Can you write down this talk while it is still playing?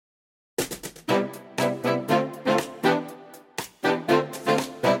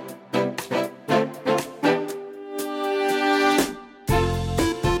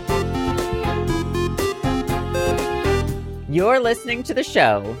You're listening to the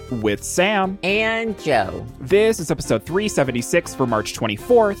show with Sam and Joe. This is episode 376 for March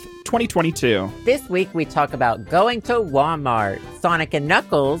 24th, 2022. This week we talk about going to Walmart, Sonic and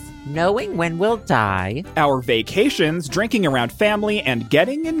Knuckles, knowing when we'll die, our vacations, drinking around family, and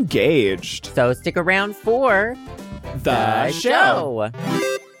getting engaged. So stick around for the show.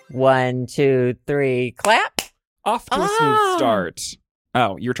 1, 2, 3, clap. Off to a smooth start.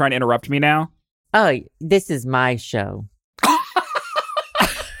 Oh, you're trying to interrupt me now? Oh, this is my show.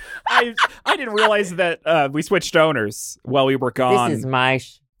 I didn't realize that we switched owners while we were gone.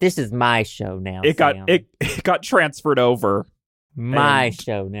 This is my show now. It got transferred over. My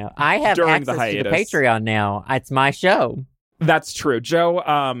show now. I have access to the Patreon now. It's my show. That's true. Joe's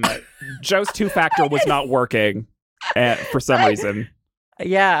two-factor was not working for some reason.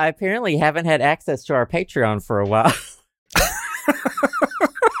 Yeah, I apparently haven't had access to our Patreon for a while.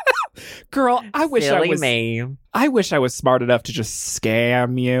 Girl, I wish I was smart enough to just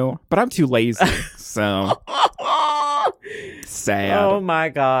scam you, but I'm too lazy. So sad. Oh my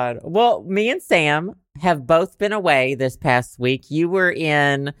God. Well, me and Sam have both been away this past week. You were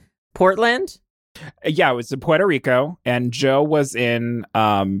in Portland? Yeah, I was in Puerto Rico, and Joe was in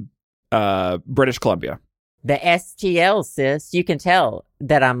British Columbia. The STL, sis. You can tell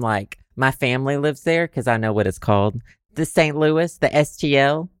that I'm like, my family lives there because I know what it's called. The St. Louis, the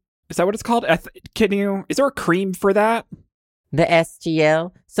STL. Is that what it's called? Is there a cream for that? The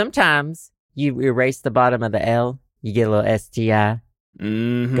STL. Sometimes you erase the bottom of the L, you get a little STI.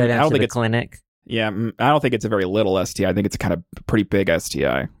 Mm-hmm. Go down to the clinic. Yeah, I don't think it's a very little STI. I think it's a kind of pretty big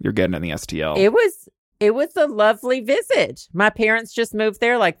STI. You're getting in the STL. It was a lovely visit. My parents just moved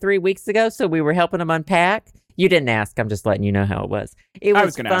there like 3 weeks ago, so we were helping them unpack. You didn't ask. I'm just letting you know how it was. I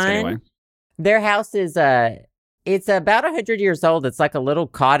was going to ask anyway. Their house is it's about 100 years old. It's like a little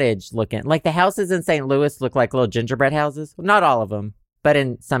cottage looking. Like the houses in St. Louis look like little gingerbread houses. Not all of them, but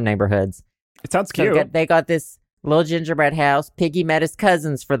in some neighborhoods. It sounds cute. So they got this little gingerbread house. Piggy met his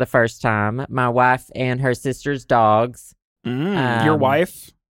cousins for the first time. My wife and her sister's dogs. Your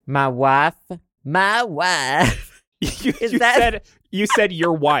wife? My wife. You said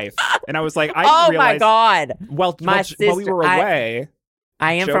your wife, and I was like, oh my God! Well, while we were away,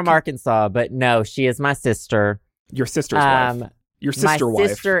 I am from Arkansas, but no, she is my sister. Your sister's wife. Your sister wife. My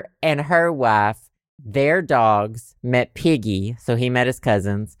sister and her wife, their dogs met Piggy, so he met his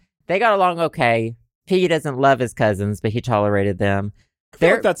cousins. They got along okay. Piggy doesn't love his cousins, but he tolerated them. I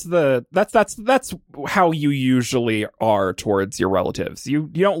feel like that's how you usually are towards your relatives. You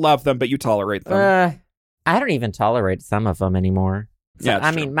don't love them, but you tolerate them. I don't even tolerate some of them anymore. So, yeah,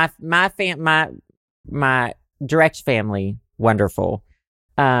 I mean, my direct family, wonderful.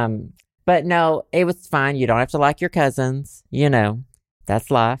 But no, it was fine. You don't have to like your cousins. You know, that's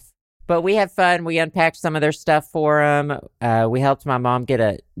life. But we had fun. We unpacked some of their stuff for them. We helped my mom get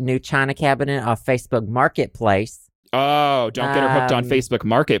a new china cabinet off Facebook Marketplace. Oh, don't get her hooked on Facebook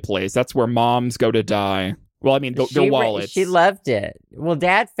Marketplace. That's where moms go to die. Well, I mean, their wallets. She loved it. Well,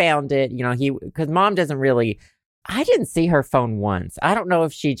 Dad found it, because Mom doesn't really, I didn't see her phone once. I don't know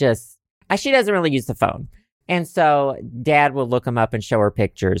if she doesn't really use the phone. And so Dad will look them up and show her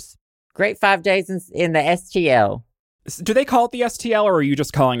pictures. Great 5 days in the STL. Do they call it the STL, or are you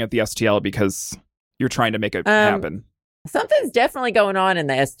just calling it the STL because you're trying to make it happen? Something's definitely going on in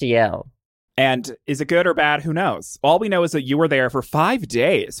the STL. And is it good or bad? Who knows? All we know is that you were there for 5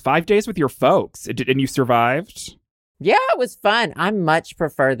 days. 5 days with your folks. And you survived? Yeah, it was fun. I much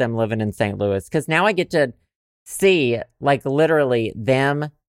prefer them living in St. Louis because now I get to see, like, literally them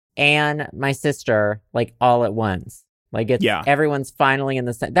and my sister, like, all at once. Like, everyone's finally in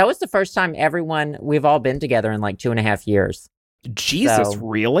the same. That was the first time we've all been together in, like, 2.5 years. Jesus,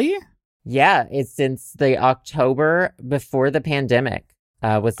 really? Yeah, it's since the October before the pandemic.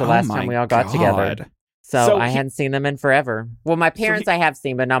 Was the last time we all got together. So I hadn't seen them in forever. Well, my parents I have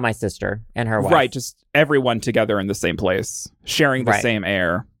seen, but not my sister and her wife. Right, just everyone together in the same place, sharing the same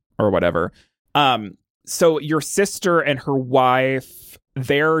air or whatever. So your sister and her wife,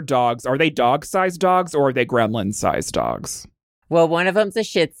 their dogs, are they dog-sized dogs or are they gremlin-sized dogs? Well, one of them's a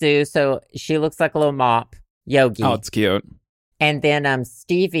Shih Tzu, so she looks like a little mop, Yogi. Oh, it's cute. And then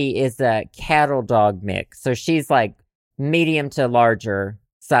Stevie is a cattle dog mix, so she's like medium to larger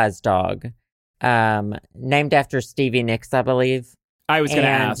size dog, named after Stevie Nicks, I believe. I was going to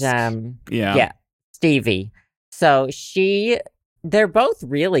ask. Yeah, Stevie. So they're both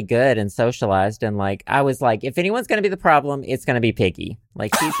really good and socialized. And like, I was like, if anyone's going to be the problem, it's going to be Piggy.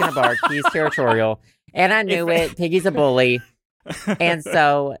 Like, he's going to bark. He's territorial. And I knew it. Piggy's a bully. And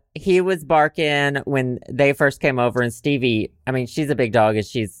so he was barking when they first came over. And Stevie, I mean, she's a big dog and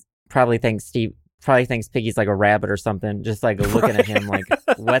she's probably thinks probably thinks Piggy's like a rabbit or something, just like looking at him like,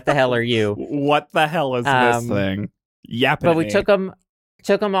 what the hell are you? What the hell is this thing? Yapping But we took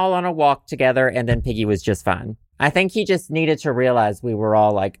them all on a walk together, and then Piggy was just fine. I think he just needed to realize we were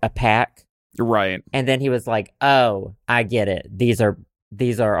all like a pack. Right. And then he was like, oh, I get it. These are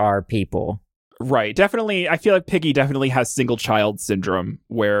our people. Right. Definitely. I feel like Piggy definitely has single child syndrome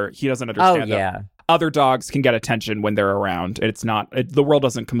where he doesn't understand that other dogs can get attention when they're around. It's not, the world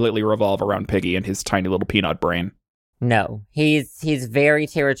doesn't completely revolve around Piggy and his tiny little peanut brain. No, he's very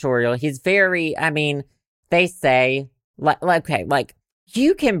territorial. He's very, I mean, they say like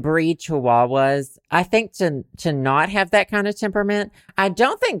you can breed Chihuahuas. I think to not have that kind of temperament. I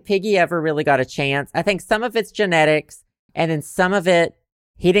don't think Piggy ever really got a chance. I think some of it's genetics, and then some of it,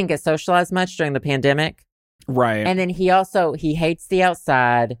 he didn't get socialized much during the pandemic. Right. And then he hates the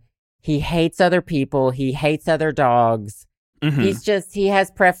outside. He hates other people. He hates other dogs. Mm-hmm. He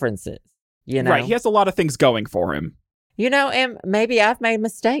has preferences, you know? Right. He has a lot of things going for him. You know, and maybe I've made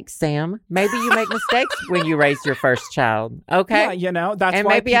mistakes, Sam. Maybe you make mistakes when you raise your first child. Okay. Yeah, you know, that's and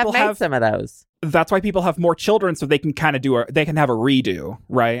why maybe I've made some of those. That's why people have more children, so they can kind of they can have a redo,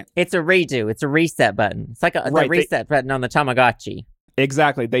 right? It's a redo. It's a reset button. It's like the reset button on the Tamagotchi.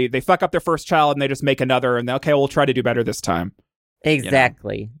 Exactly. They fuck up their first child and they just make another, and okay, we'll try to do better this time.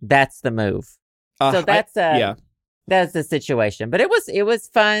 Exactly. You know? That's the move. So that's that's the situation. But it was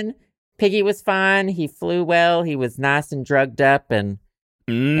fun. Piggy was fine. He flew well. He was nice and drugged up, and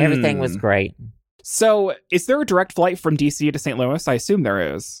everything was great. So, is there a direct flight from DC to St. Louis? I assume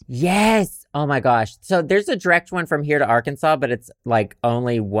there is. Yes. Oh my gosh. So there's a direct one from here to Arkansas, but it's like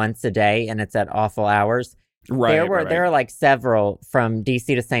only once a day, and it's at awful hours. Right. There are like several from DC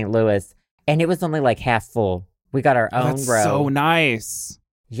to St. Louis, and it was only like half full. We got our own row. So nice.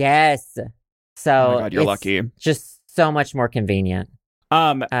 Yes. So oh my God, you're lucky. Just so much more convenient.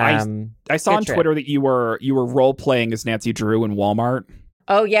 I saw on Twitter that you were role playing as Nancy Drew in Walmart.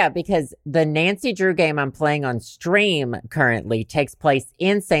 Oh yeah, because the Nancy Drew game I'm playing on stream currently takes place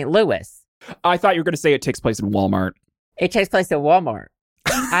in St. Louis. I thought you were going to say it takes place in Walmart. It takes place at Walmart.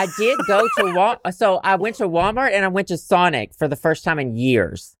 I did go to so I went to Walmart and I went to Sonic for the first time in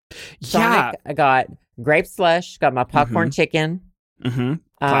years. Sonic, I got grape slush, got my popcorn chicken. Mm-hmm.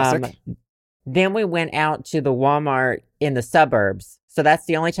 Classic. Then we went out to the Walmart in the suburbs. So that's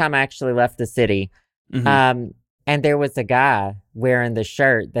the only time I actually left the city. Mm-hmm. And there was a guy wearing the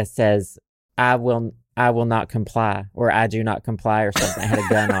shirt that says, I will not comply, or I do not comply, or something. I had a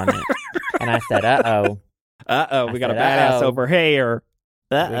gun on it. And I said, uh-oh. We got a badass over here.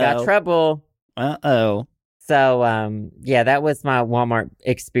 Uh-oh. We got trouble. Uh-oh. So, yeah, that was my Walmart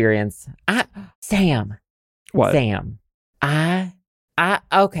experience. Sam. What? Sam.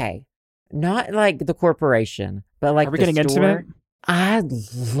 Okay. Not like the corporation, but like Are we getting intimate? I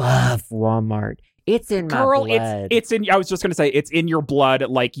love Walmart. It's in my blood. It's in. I was just gonna say it's in your blood.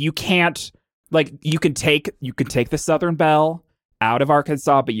 Like you can't. Like you can take the Southern Belle out of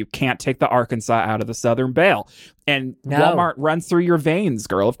Arkansas, but you can't take the Arkansas out of the Southern Belle. And Walmart runs through your veins,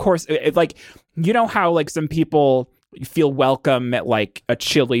 girl. Of course, like you know how like some people feel welcome at like a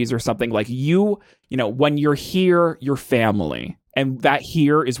Chili's or something. Like you know when you're here, you're family, and that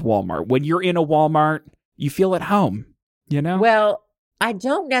here is Walmart. When you're in a Walmart, you feel at home. You know. Well, I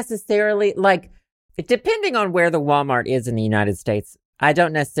don't necessarily like. Depending on where the Walmart is in the United States, I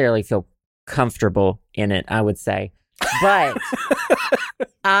don't necessarily feel comfortable in it, I would say. But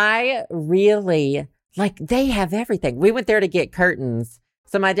I really, like, they have everything. We went there to get curtains.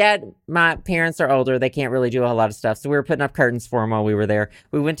 So my parents are older. They can't really do a whole lot of stuff. So we were putting up curtains for them while we were there.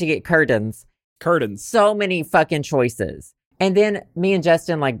 We went to get curtains. So many fucking choices. And then me and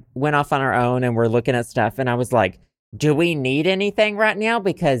Justin, like, went off on our own and we're looking at stuff. And I was like, do we need anything right now?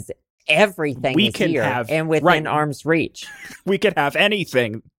 Because everything is here and within arm's reach. We can have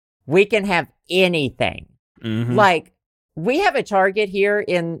anything. We can have anything. Mm-hmm. Like, we have a Target here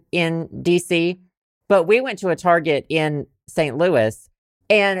in DC, but we went to a Target in St. Louis,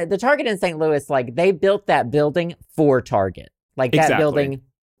 and the Target in St. Louis, like, they built that building for Target. Like, that building,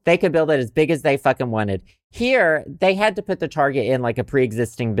 they could build it as big as they fucking wanted. Here, they had to put the Target in, like, a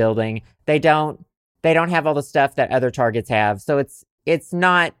pre-existing building. They don't have all the stuff that other Targets have, so it's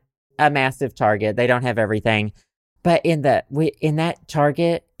not a massive Target. They don't have everything. But in that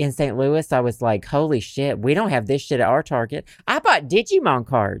Target in St. Louis, I was like, holy shit, we don't have this shit at our Target. I bought Digimon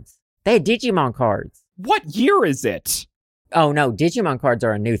cards. They had Digimon cards. What year is it? Oh no, Digimon cards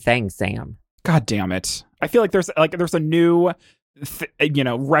are a new thing, Sam. God damn it. I feel like there's a new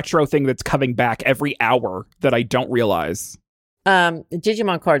retro thing that's coming back every hour that I don't realize.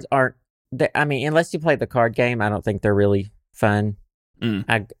 Digimon cards aren't, unless you play the card game, I don't think they're really fun.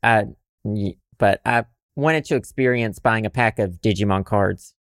 but I wanted to experience buying a pack of Digimon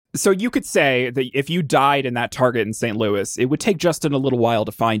cards. So you could say that if you died in that Target in St. Louis, it would take Justin a little while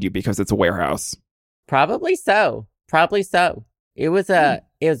to find you because it's a warehouse. Probably so. It was a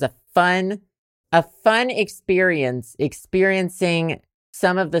fun experience experiencing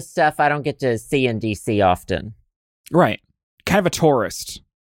some of the stuff I don't get to see in DC often. Right. Kind of a tourist.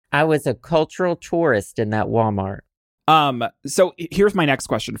 I was a cultural tourist in that Walmart. So here's my next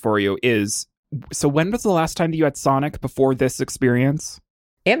question for you is, so when was the last time that you had Sonic before this experience?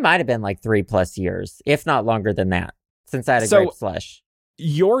 It might have been like 3+ years, if not longer than that, since I had a grape slush.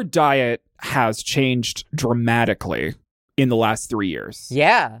 Your diet has changed dramatically in the last 3 years.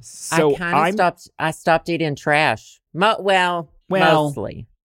 Yeah. So I stopped eating trash. Mostly.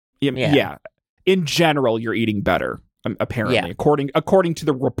 Yeah. In general, you're eating better, apparently, according to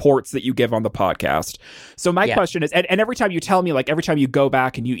the reports that you give on the podcast. So my question is, and every time you tell me, like every time you go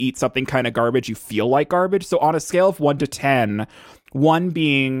back and you eat something kind of garbage, you feel like garbage. So on a scale of 1 to 10, 1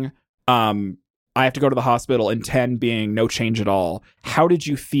 being I have to go to the hospital, and 10 being no change at all, how did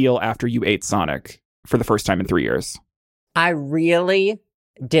you feel after you ate Sonic for the first time in 3 years? I really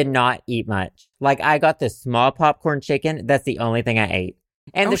did not eat much. Like, I got this small popcorn chicken. That's the only thing I ate.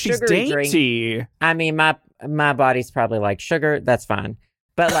 And the sugary drink. I mean, my body's probably like, sugar, that's fine.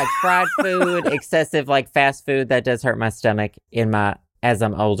 But like fried food, excessive like fast food, that does hurt my stomach as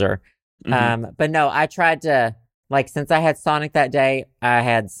I'm older. Mm-hmm. But no, I tried to, like, since I had Sonic that day,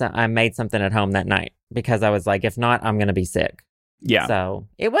 I made something at home that night because I was like, if not, I'm going to be sick. Yeah. So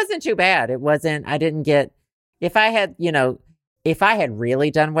it wasn't too bad. If I had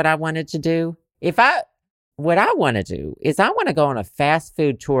really done what I wanted to do, what I want to do is I want to go on a fast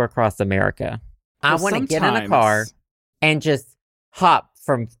food tour across America. I want to get in a car and just hop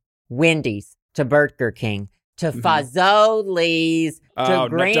from Wendy's to Burger King to Fazoli's to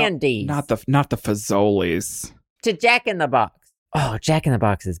Grandy's. Not the Fazoli's. To Jack in the Box. Oh, Jack in the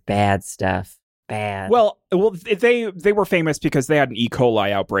Box is bad stuff. Bad. Well, they were famous because they had an E.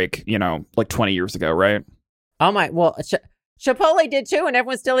 coli outbreak, like 20 years ago, right? Oh my, well, Chipotle did too, and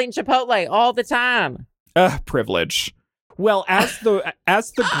everyone's still eating Chipotle all the time. Privilege. Well, as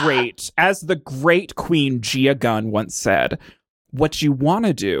the great Queen Gia Gunn once said, what you want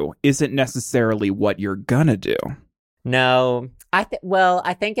to do isn't necessarily what you're gonna do. No, I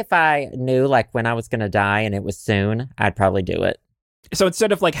think if I knew like when I was gonna die and it was soon, I'd probably do it. So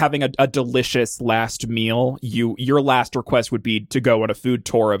instead of like having a delicious last meal, your last request would be to go on a food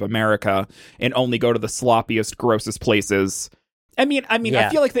tour of America and only go to the sloppiest, grossest places. I mean, yeah. I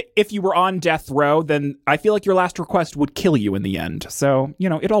feel like that if you were on death row, then I feel like your last request would kill you in the end. So,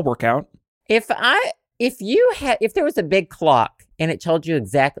 it'll all work out. If there was a big clock and it told you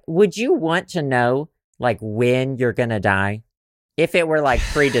exactly, would you want to know like when you're going to die? If it were like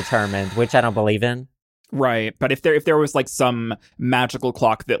predetermined, which I don't believe in. Right. But if there was like some magical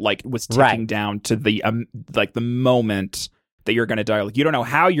clock that like was ticking down to the like the moment that you're going to die, like you don't know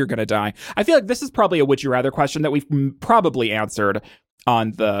how you're going to die. I feel like this is probably a would you rather question that we've probably answered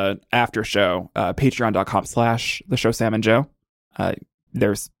on the after show, patreon.com/the show Sam and Joe.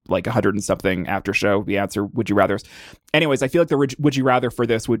 There's like 100 and something after show. We answer would you rathers. Anyways, I feel like the would you rather for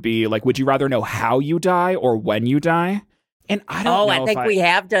this would be like, would you rather know how you die or when you die? And I don't know. I think we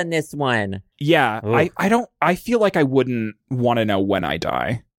have done this one. Yeah. I feel like I wouldn't want to know when I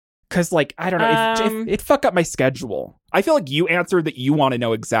die. Because, like, I don't know. It fuck up my schedule. I feel like you answered that you want to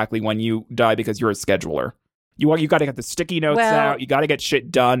know exactly when you die because you're a scheduler. You got to get the sticky notes out. You got to get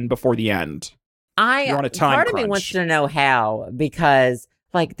shit done before the end. You're on a time part crunch. of me wants to know how because,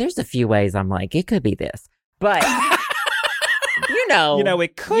 like, there's a few ways I'm like, it could be this. But,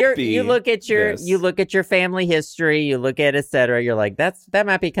 it could be. You look at your family history, you look at et cetera, you're like, that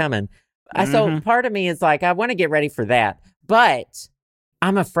might be coming. Mm-hmm. So part of me is like, I want to get ready for that. But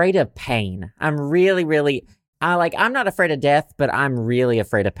I'm afraid of pain. I'm really, really, I'm not afraid of death, but I'm really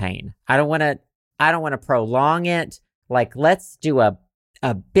afraid of pain. I don't want to prolong it. Like, let's do a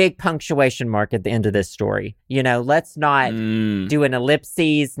big punctuation mark at the end of this story. Let's not do an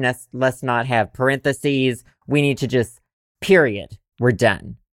ellipses. Let's not have parentheses. We need to just, period. We're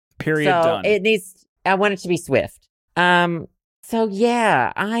done. Period. Done. I want it to be swift. So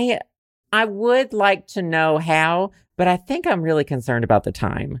yeah, I would like to know how, but I think I'm really concerned about the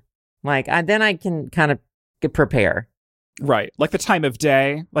time. Like, then I can kind of prepare. Right. Like the time of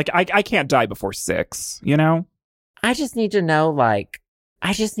day. Like, I can't die before 6, I just need to know, am I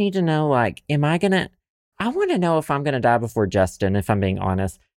going to... I want to know if I'm going to die before Justin, if I'm being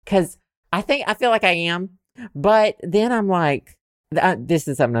honest. Because I feel like I am. But then I'm like... this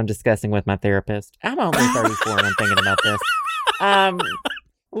is something I'm discussing with my therapist. I'm only 34 and I'm thinking about this.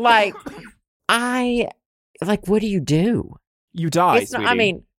 what do you do? You die, sweetie. I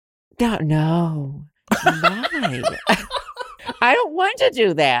mean, no. Why? I don't want to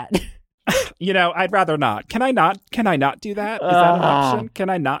do that. I'd rather not. Can I not do that? Is that an option? Can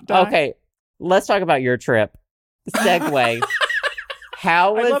I not die? Okay, let's talk about your trip. Segue.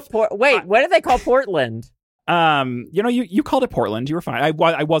 How was Wait, what do they call Portland? You called it Portland. You were fine. I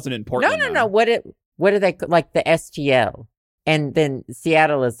wasn't in Portland. No. What do they like the STL? And then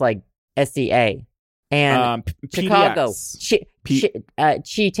Seattle is like SEA. And Chicago,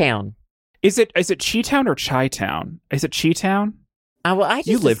 Chi-town. Is it Chi-town or Chi-town? Is it Chi-town? I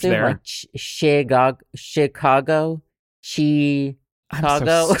just lived there. Like Chicago. I'm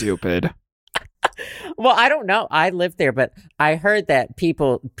so stupid. Well, I don't know. I lived there, but I heard that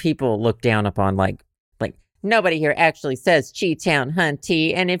people look down upon like nobody here actually says Chi-town,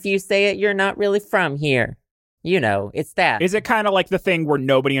 hunty, and if you say it, you're not really from here. It's that. Is it kind of like the thing where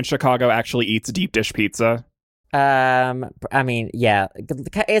nobody in Chicago actually eats deep dish pizza? I mean, yeah,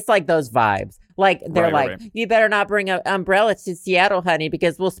 it's like those vibes. Like they're right. You better not bring an umbrella to Seattle, honey,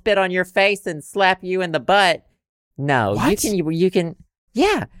 because we'll spit on your face and slap you in the butt. No, what? You can.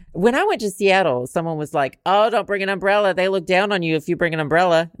 Yeah. When I went to Seattle, someone was like, "Oh, don't bring an umbrella. They look down on you if you bring an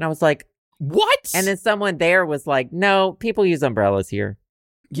umbrella." And I was like, "What?" And then someone there was like, "No, people use umbrellas here."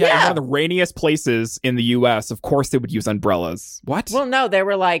 Yeah, one of the rainiest places in the U.S., of course they would use umbrellas. What? Well, no, they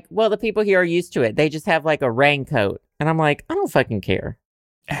were like, well, the people here are used to it. They just have like a raincoat. And I'm like, I don't fucking care.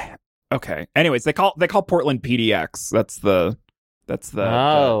 Okay. Anyways, they call Portland PDX. That's the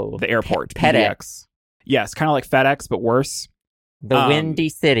airport. PDX. Yes, kind of like FedEx, but worse. The Windy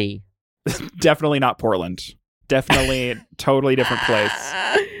City. Definitely not Portland. Definitely totally different place.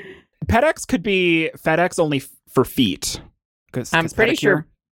 FedEx could be FedEx only for feet. I'm pretty sure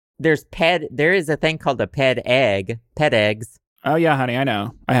there is a thing called a ped eggs. Oh yeah, honey, I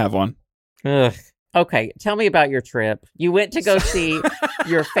know. I have one. Ugh. Okay, tell me about your trip. You went to go see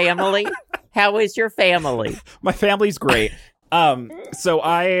your family. How is your family? My family's great. So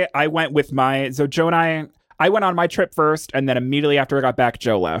I went with Joe and I went on my trip first, and then immediately after I got back,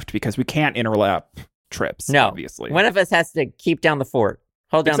 Joe left because we can't interlap trips. No, obviously. One of us has to keep down the fort.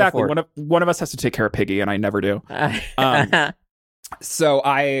 Hold down the fort. Exactly. One of us has to take care of Piggy, and I never do. So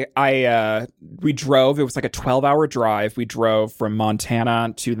we drove. It was like a 12-hour drive. We drove from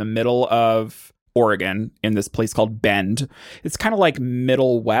Montana to the middle of Oregon in this place called Bend. It's kind of like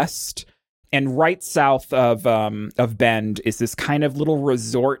Middle West. And right south of Bend is this kind of little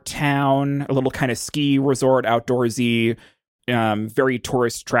resort town, a little kind of ski resort, outdoorsy, very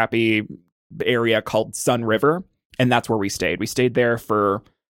tourist trappy area called Sun River. And that's where we stayed. We stayed there for,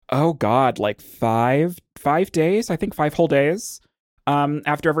 like 5 days, I think 5 whole days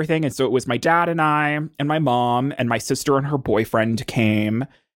after everything. And so it was my dad and I and my mom and my sister and her boyfriend came.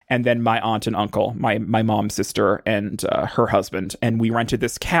 And then my aunt and uncle, my mom's sister and her husband. And we rented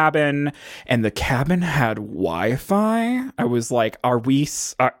this cabin, and the cabin had Wi-Fi. I was like, are we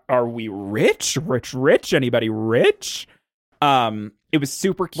rich? Rich? Anybody rich? It was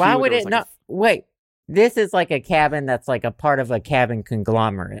super cute. Why would it not? Wait, this is like a cabin that's like a part of a cabin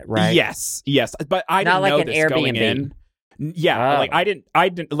conglomerate, right? Yes. But I didn't know this going in. Yeah, like I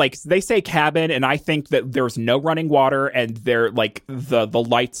didn't like they say cabin, and I think that there's no running water, and they're like the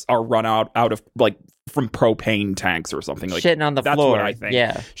lights are run out of like from propane tanks or something. Like shitting on the floor. That's what I think.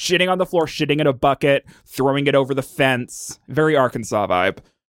 Yeah, shitting on the floor, shitting in a bucket, throwing it over the fence. Very Arkansas vibe.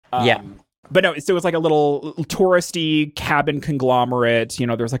 Yeah. But no, so it was like a little touristy cabin conglomerate.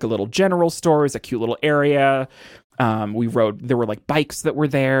 There's like a little general store, it's a cute little area. There were like bikes that were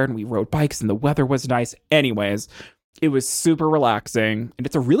there, and we rode bikes, and the weather was nice. Anyways, it was super relaxing, and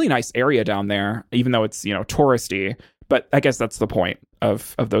it's a really nice area down there, even though it's, touristy. But I guess that's the point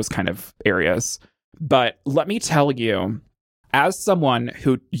of those kind of areas. But let me tell you, as someone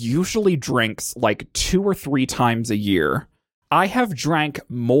who usually drinks like 2 or 3 times a year, I have drank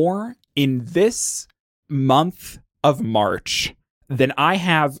more in this month of March than I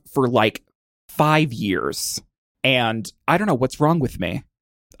have for like 5 years. And I don't know what's wrong with me.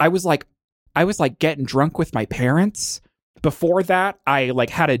 I was like getting drunk with my parents. Before that, I like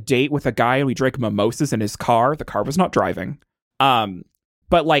had a date with a guy, and we drank mimosas in his car. The car was not driving.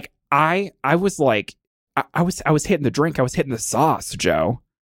 But like I was hitting the drink. I was hitting the sauce, Joe.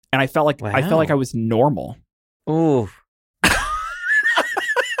 And I felt like I was normal. Ooh.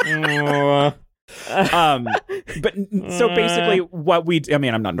 But so basically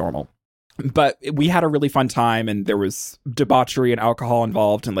I'm not normal. But we had a really fun time, and there was debauchery and alcohol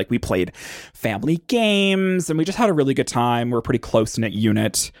involved, and like we played family games, and we just had a really good time. We're a pretty close-knit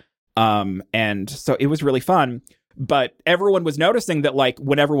unit. And so it was really fun. But everyone was noticing that, like,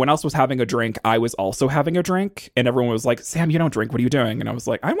 when everyone else was having a drink, I was also having a drink. And everyone was like, Sam, you don't drink. What are you doing? And I was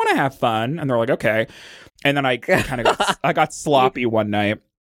like, I want to have fun. And they're like, okay. And then I kind of got sloppy one night.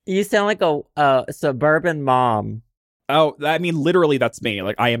 You sound like a suburban mom. Oh, I mean, literally, that's me.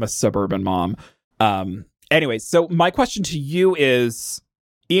 Like, I am a suburban mom. Anyways, so my question to you is,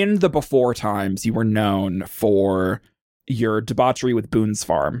 in the before times, you were known for your debauchery with Boone's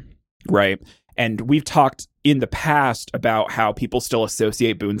Farm, right? And we've talked in the past about how people still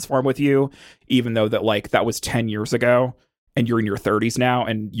associate Boone's Farm with you, even though that, like, that was 10 years ago, and you're in your 30s now,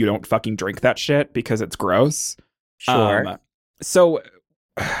 and you don't fucking drink that shit because it's gross. Sure. So,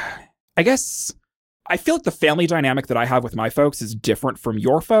 I guess I feel like the family dynamic that I have with my folks is different from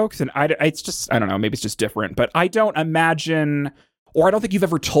your folks. And it's just, I don't know, maybe it's just different. But I don't imagine, or I don't think you've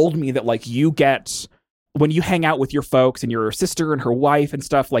ever told me that, like, you get, when you hang out with your folks and your sister and her wife and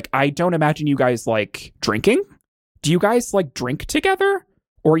stuff, like, I don't imagine you guys, like, drinking. Do you guys, like, drink together?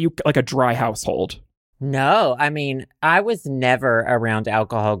 Or are you, like, a dry household? No, I mean, I was never around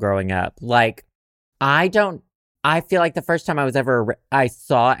alcohol growing up. Like, I feel like the first time I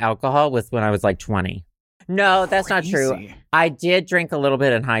saw alcohol was when I was like 20. No, that's not true. I did drink a little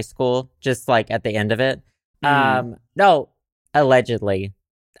bit in high school, just like at the end of it. No, allegedly,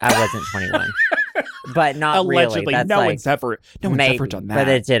 I wasn't 21, but not allegedly. Really. That's no one's ever done that. But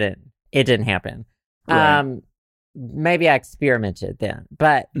it didn't happen. Right. Maybe I experimented then,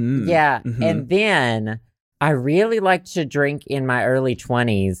 but yeah. Mm-hmm. And then I really liked to drink in my early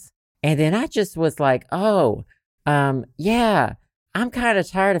 20s, and then I just was like, yeah, I'm kind of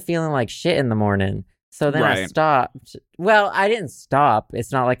tired of feeling like shit in the morning. So then I stopped. Well, I didn't stop.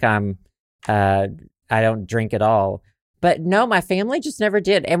 It's not like I don't drink at all. But no, my family just never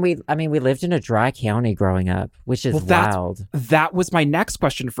did. And we lived in a dry county growing up, which is wild. That was my next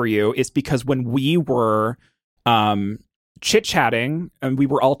question for you, is because when we were chit-chatting and we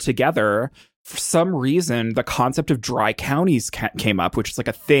were all together, for some reason, the concept of dry counties came up, which is like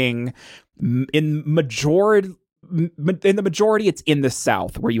a thing in the majority, it's in the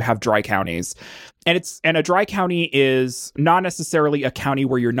South where you have dry counties. And a dry county is not necessarily a county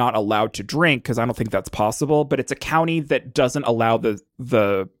where you're not allowed to drink, because I don't think that's possible, but it's a county that doesn't allow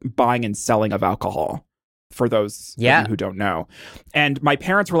the buying and selling of alcohol, for those of you who don't know. And my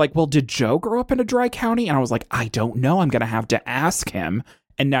parents were like, well, did Joe grow up in a dry county? And I was like, I don't know. I'm going to have to ask him.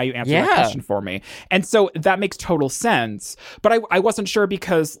 And now you answered that question for me. And so that makes total sense. But I wasn't sure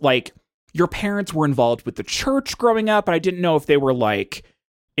because, like, your parents were involved with the church growing up, and I didn't know if they were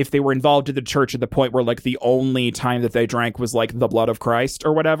involved in the church at the point where, like, the only time that they drank was, like, the blood of Christ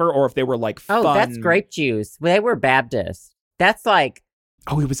or whatever, or if they were, like, fun. Oh, that's grape juice. They were Baptist. That's like...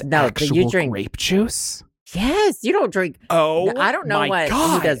 Oh, it was actual grape juice? Yes, you don't drink... Oh, I don't know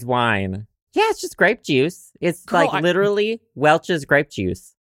who does wine. Yeah, it's just grape juice. It's literally Welch's grape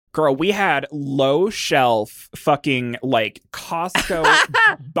juice. Girl, we had low shelf fucking, like, Costco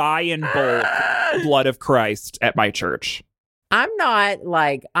buy in bulk blood of Christ at my church. I'm not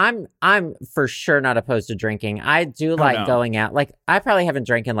like, I'm for sure not opposed to drinking. I do like going out. Like, I probably haven't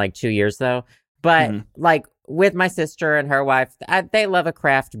drank in like 2 years though. But like with my sister and her wife, they love a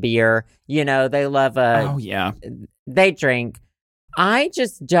craft beer. You know, they love they drink. I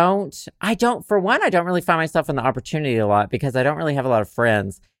just don't, for one, I don't really find myself in the opportunity a lot because I don't really have a lot of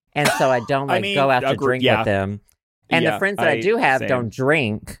friends. And so I don't go out to drink with them. And the friends that I do have don't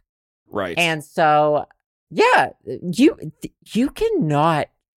drink. Right. And so, yeah, you cannot,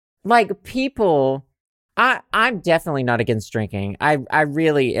 like, people, I'm definitely not against drinking. I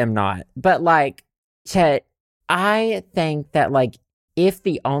really am not. But, like, I think that, like, if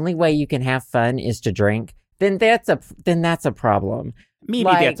the only way you can have fun is to drink, then that's a problem. Maybe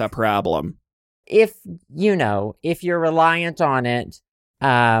that's a problem. If you're reliant on it,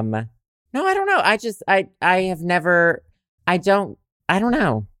 no, I don't know. I don't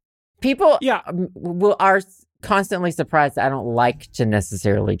know. People are constantly surprised that I don't like to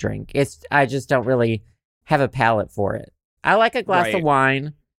necessarily drink. I just don't really have a palate for it. I like a glass of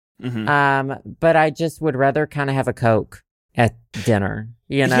wine, but I just would rather kind of have a Coke at dinner,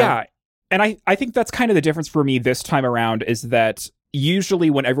 you know? Yeah, and I think that's kind of the difference for me this time around, is that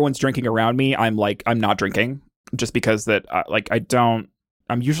usually when everyone's drinking around me, I'm not drinking, just because that, it's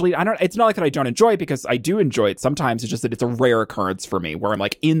not like that I don't enjoy it, because I do enjoy it sometimes. It's just that it's a rare occurrence for me where I'm,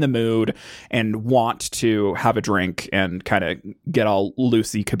 like, in the mood and want to have a drink and kind of get all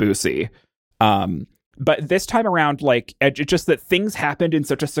loosey-caboosey. But this time around, like, it's just that things happened in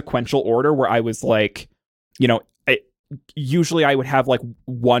such a sequential order where I was like, usually I would have, like,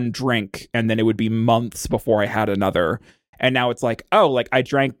 one drink and then it would be months before I had another. And now it's like, oh, like, I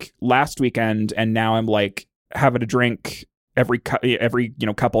drank last weekend and now I'm, like, having a drink every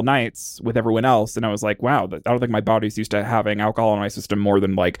couple nights with everyone else, and I was like, wow, I don't think my body's used to having alcohol in my system more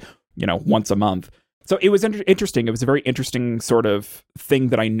than like once a month. So it was interesting. It was a very interesting sort of thing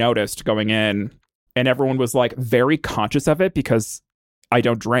that I noticed going in, and everyone was like very conscious of it because I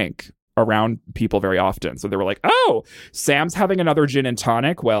don't drink around people very often. So they were like, oh, Sam's having another gin and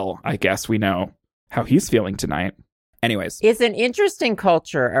tonic. Well, I guess we know how he's feeling tonight. Anyways. It's an interesting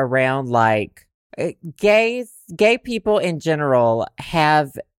culture around like gay people in general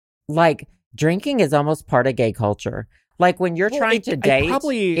have like drinking is almost part of gay culture. Like when you're trying to date.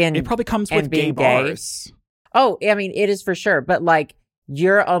 It probably comes with gay bars. Oh, I mean, it is for sure. But like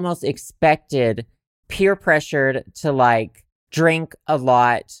you're almost expected, peer pressured to like drink a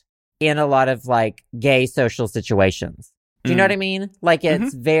lot in a lot of like gay social situations. Do you know what I mean? Like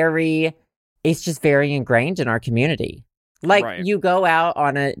it's just very ingrained in our community. Like you go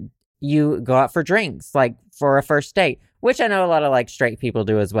out for drinks, like for a first date, which I know a lot of like straight people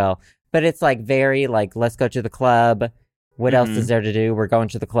do as well. But it's like very like, let's go to the club. What else is there to do? We're going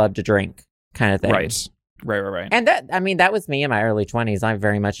to the club to drink kind of thing. Right. And that was me in my early 20s. I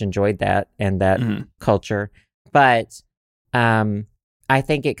very much enjoyed that and that culture. But I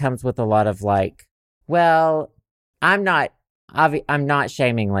think it comes with a lot of like, well, I'm not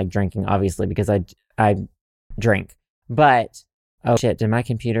shaming like drinking, obviously, because I drink. But oh shit, did my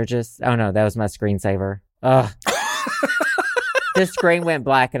computer oh no, that was my screensaver. Ugh. The screen went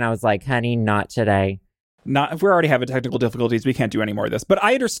black and I was like, honey, not today. If we're already having technical difficulties, we can't do any more of this. But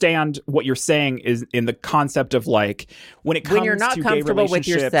I understand what you're saying is in the concept of like when you're not to comfortable with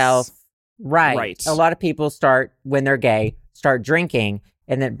yourself, right? A lot of people start when they're gay, start drinking,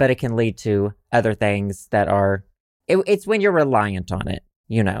 but it can lead to other things that are. It's when you're reliant on it,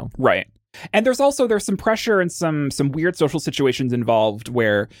 Right. And there's some pressure and some weird social situations involved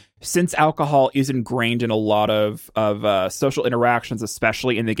where since alcohol is ingrained in a lot of social interactions,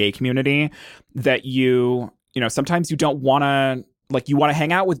 especially in the gay community, that sometimes you don't want to, like, you want to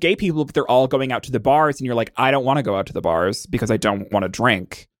hang out with gay people, but they're all going out to the bars and you're like, I don't want to go out to the bars because I don't want to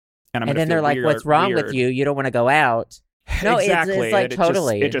drink. And then they're like, what's wrong with you? You don't want to go out. No, exactly. It's like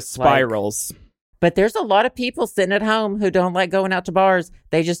totally. It just spirals. But there's a lot of people sitting at home who don't like going out to bars.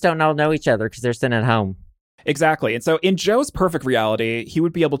 They just don't all know each other because they're sitting at home. Exactly. And so in Joe's perfect reality, he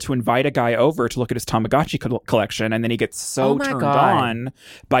would be able to invite a guy over to look at his Tamagotchi collection, and then he gets so turned on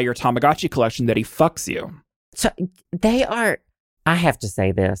by your Tamagotchi collection that he fucks you. So I have to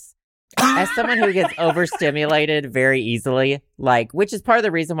say this. As someone who gets overstimulated very easily, like, which is part of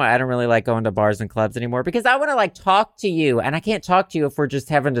the reason why I don't really like going to bars and clubs anymore, because I want to like talk to you, and I can't talk to you if we're just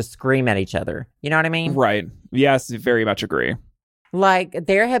having to scream at each other. You know what I mean? Right. Yes, very much agree. Like,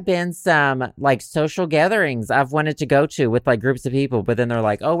 there have been some like social gatherings I've wanted to go to with like groups of people, but then they're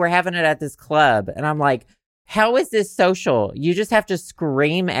like, oh, we're having it at this club. And I'm like, how is this social? You just have to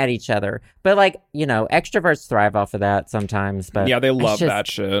scream at each other. But like, extroverts thrive off of that sometimes. But yeah, they love that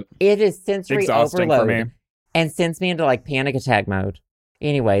shit. It is sensory exhausting overload for me. And sends me into like panic attack mode.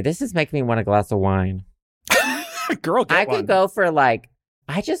 Anyway, this is making me want a glass of wine. Girl, get one. Could go for like,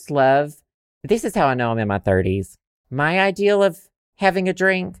 this is how I know I'm in my 30s. My ideal of having a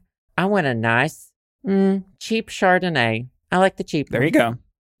drink, I want a nice, cheap Chardonnay. I like the cheap. There you go.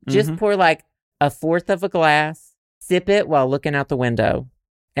 Just pour like a fourth of a glass, sip it while looking out the window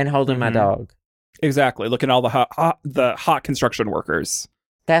and holding my dog. Exactly. Looking at all the hot construction workers.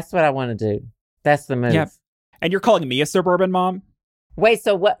 That's what I want to do. That's the move. Yep. And you're calling me a suburban mom? Wait,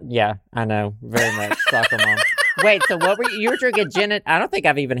 so what? Yeah, I know. Very much. Soccer mom. Wait, so what you were drinking gin I don't think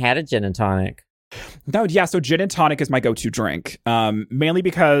I've even had a gin and tonic. No, yeah, so gin and tonic is my go-to drink. Mainly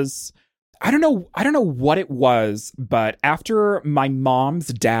because I don't know what it was, but after my mom's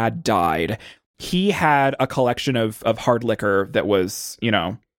dad died, he had a collection of hard liquor that was,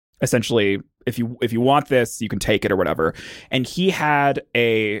 essentially, if you want this, you can take it or whatever. And he had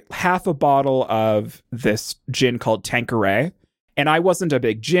a half a bottle of this gin called Tanqueray. And I wasn't a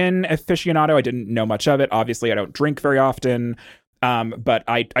big gin aficionado. I didn't know much of it. Obviously, I don't drink very often. But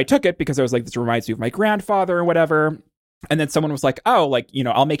I took it because I was like, this reminds me of my grandfather or whatever. And then someone was like, oh, like,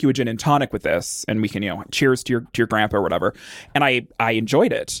 I'll make you a gin and tonic with this. And we can, cheers to your grandpa or whatever. And I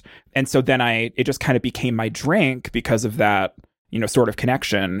enjoyed it. And so then it just kind of became my drink because of that, sort of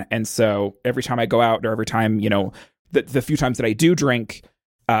connection. And so every time I go out or every time, the few times that I do drink,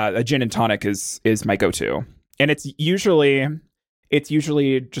 a gin and tonic is my go-to. And it's usually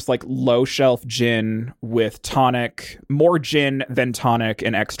just like low shelf gin with tonic, more gin than tonic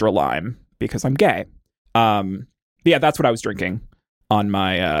and extra lime because I'm gay. But yeah, that's what I was drinking on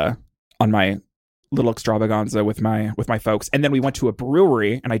my little extravaganza with my folks. And then we went to a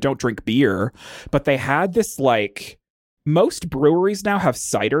brewery, and I don't drink beer, but they had this like, most breweries now have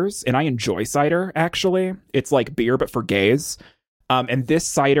ciders, and I enjoy cider, actually. It's like beer, but for gays. And this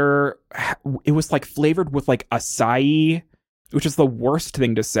cider, it was like flavored with like acai, which is the worst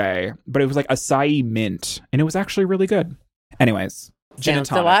thing to say, but it was like acai mint, and it was actually really good. Anyways, gin and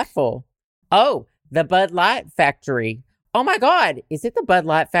tonic. Delightful. Oh, the Bud Light factory. Oh my God. Is it the Bud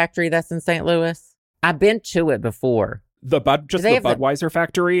Light factory that's in St. Louis? I've been to it before. The Budweiser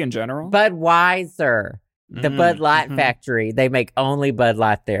factory in general? Budweiser. The Bud Light factory. They make only Bud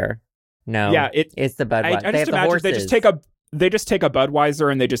Light there. No. Yeah, it's the Budweiser. I just imagine they just take a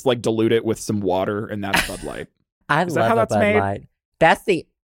Budweiser and they just like dilute it with some water, and that's Bud Light. Is that how that's Bud Light. That's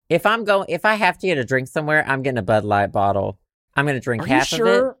if I have to get a drink somewhere, I'm getting a Bud Light bottle. I'm going to drink half of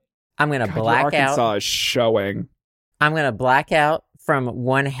it. I'm going to black out. Arkansas is showing. I'm going to black out from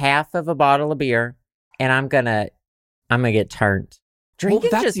one half of a bottle of beer, and I'm going to get turned.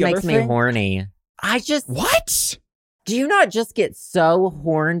 Drinking just makes me horny. What? Do you not just get so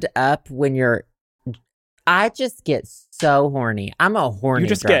horned up when you're... I just get so horny. I'm a horny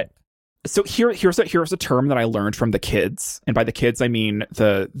drunk. So here's a term that I learned from the kids, and by the kids I mean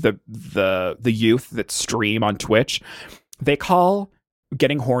the youth that stream on Twitch. They call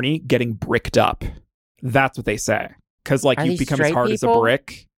getting horny getting bricked up. That's what they say, because like you become as hard as a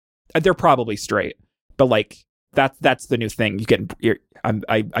brick. They're probably straight, but like that's the new thing.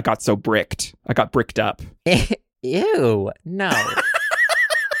 I got so bricked. I got bricked up. Ew, no,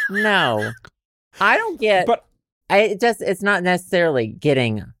 no. I don't get. But it's not necessarily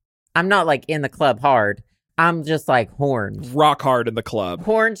getting. I'm not like in the club hard. I'm just like horned. Rock hard in the club.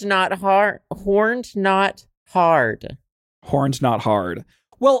 Horned, not hard. Horned, not hard. Horned, not hard.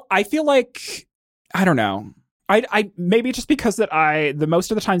 Well, I feel like, I don't know. I maybe just because that the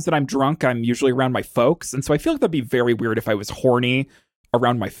most of the times that I'm drunk, I'm usually around my folks. And so I feel like that'd be very weird if I was horny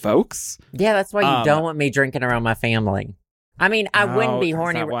around my folks. Yeah, that's why you don't want me drinking around my family. I mean, I wouldn't be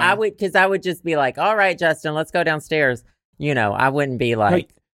horny. I would just be like, all right, Justin, let's go downstairs. You know, I wouldn't be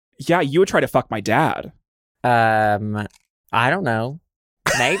like. Yeah, you would try to fuck my dad. I don't know.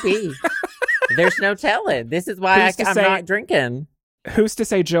 Maybe. There's no telling. This is why I'm not drinking. Who's to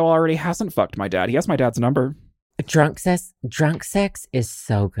say Joe already hasn't fucked my dad? He has my dad's number. Drunk sex is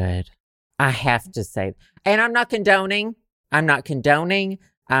so good. I have to say. And I'm not condoning.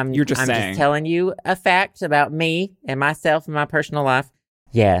 You're just saying. I'm just telling you a fact about me and myself and my personal life.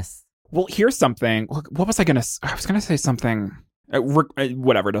 Yes. Well, here's something. What was I going to... I was going to say something...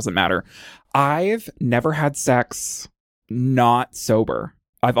 whatever, it doesn't matter. I've never had sex not sober.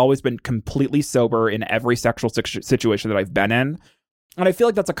 I've always been completely sober in every sexual situation that I've been in. And I feel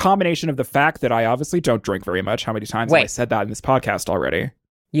like that's a combination of the fact that I obviously don't drink very much. How many times have I said that in this podcast already?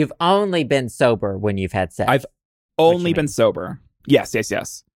 You've only been sober when you've had sex. I've only been sober. Yes.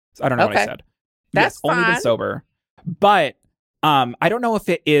 I don't know what I said. That's fine. Only been sober. But I don't know if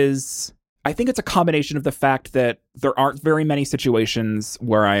it is... I think it's a combination of the fact that there aren't very many situations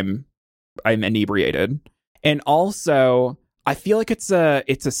where I'm inebriated, and also I feel like it's a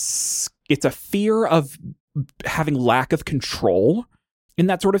fear of having lack of control in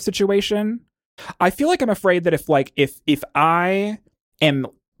that sort of situation. I feel like I'm afraid that if I am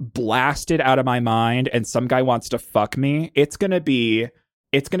blasted out of my mind and some guy wants to fuck me, it's gonna be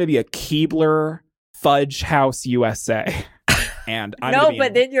a Keebler Fudge House USA. And I'm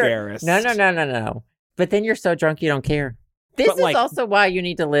embarrassed. No. But then you're so drunk you don't care. This is also why you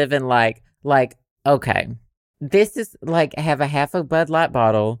need to live in like okay, this is like have a half a Bud Light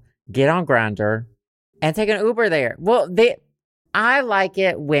bottle, get on Grindr, and take an Uber there. Well, I like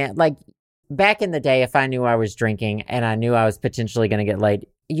it when like back in the day, if I knew I was drinking and I knew I was potentially going to get laid,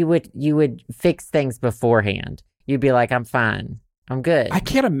 you would fix things beforehand. You'd be like, I'm fine, I'm good. I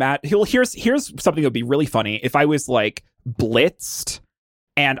can't imagine. Here's something that would be really funny if I was like blitzed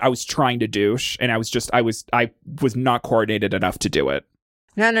and I was trying to douche and I was not coordinated enough to do it.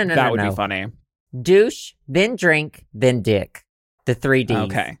 No. That would be funny. Douche, then drink, then dick. The 3 Ds.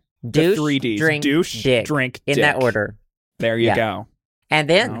 Okay. Douche, the 3 Ds. Drink, douche, dick. Drink, in dick. that order. There you go. And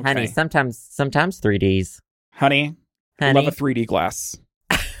then, honey, sometimes 3 Ds. Honey, love a 3D glass.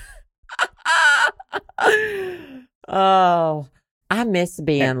 Oh, I miss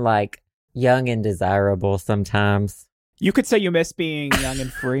being like young and desirable sometimes. You could say you miss being young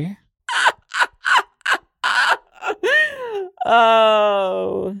and free.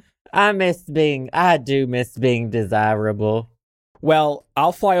 Oh, I do miss being desirable. Well,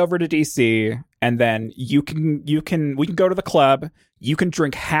 I'll fly over to DC and then we can go to the club. You can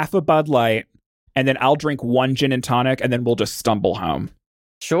drink half a Bud Light and then I'll drink 1 gin and tonic and then we'll just stumble home.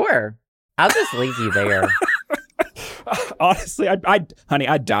 Sure. I'll just leave you there. Honestly, honey,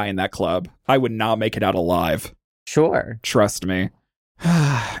 I'd die in that club. I would not make it out alive. Sure. Trust me.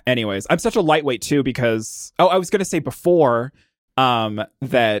 Anyways, I'm such a lightweight too because I was gonna say before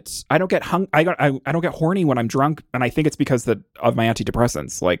that I don't get I don't get horny when I'm drunk, and I think it's because of my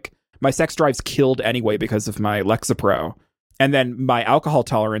antidepressants. Like my sex drive's killed anyway because of my Lexapro, and then my alcohol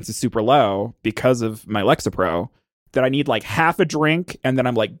tolerance is super low because of my Lexapro. That I need like half a drink, and then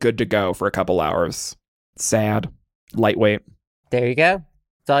I'm like good to go for a couple hours. Sad. Lightweight. There you go.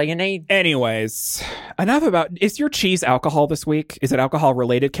 That's all you need. Anyways, enough about... Is your cheese alcohol this week? Is it alcohol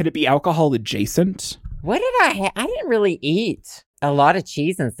related? Can it be alcohol adjacent? What did I have? I didn't really eat a lot of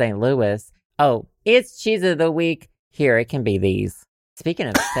cheese in St. Louis. Oh, it's cheese of the week. Here, it can be these. Speaking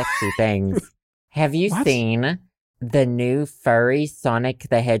of sexy things, have you seen the new furry Sonic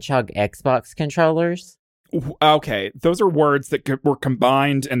the Hedgehog Xbox controllers? Okay, those are words that were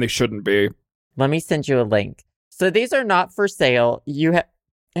combined and they shouldn't be. Let me send you a link. So these are not for sale. You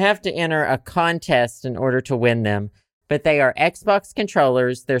have to enter a contest in order to win them. But they are Xbox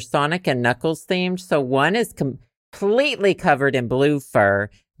controllers. They're Sonic and Knuckles themed. So one is completely covered in blue fur.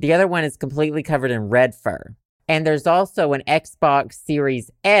 The other one is completely covered in red fur. And there's also an Xbox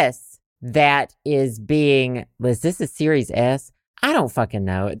Series S that is being... Is this a Series S? I don't fucking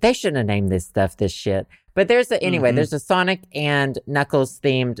know. They shouldn't have named this stuff this shit. But there's a Sonic and Knuckles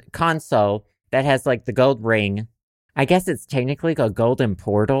themed console that has like the gold ring. I guess it's technically a golden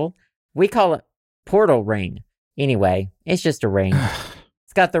portal. We call it portal ring. Anyway, it's just a ring.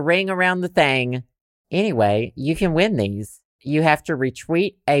 It's got the ring around the thing. Anyway, you can win these. You have to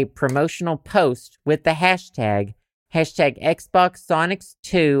retweet a promotional post with the hashtag Xbox Sonics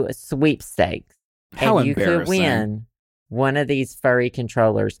 2 sweepstakes. How and you embarrassing. could win one of these furry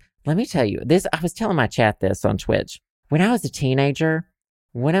controllers. Let me tell you, I was telling my chat this on Twitch. When I was a teenager,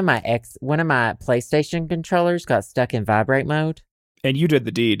 one of my PlayStation controllers got stuck in vibrate mode. And you did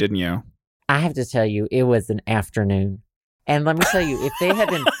the deed, didn't you? I have to tell you, it was an afternoon. And let me tell you, if they had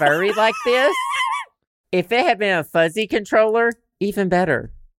been furry like this, if it had been a fuzzy controller, even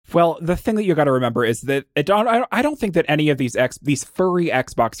better. Well, the thing that you got to remember is that I don't think that any of these furry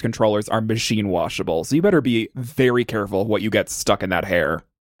Xbox controllers are machine washable. So you better be very careful what you get stuck in that hair.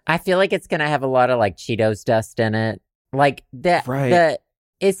 I feel like it's going to have a lot of like Cheetos dust in it. Like that. Right.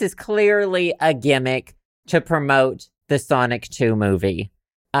 This is clearly a gimmick to promote the Sonic 2 movie.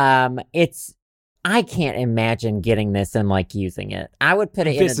 I can't imagine getting this and like using it. I would put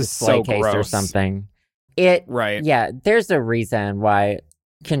it in a display case or something. Right. Yeah, there's a reason why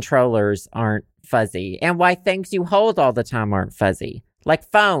controllers aren't fuzzy and why things you hold all the time aren't fuzzy. Like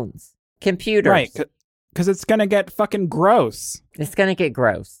phones, computers. Right, because it's going to get fucking gross. It's going to get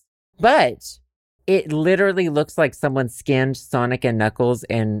gross. But it literally looks like someone skinned Sonic and Knuckles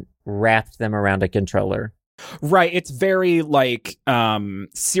and wrapped them around a controller. Right, it's very like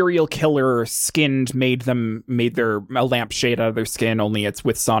serial killer skinned, made their a lampshade out of their skin, only it's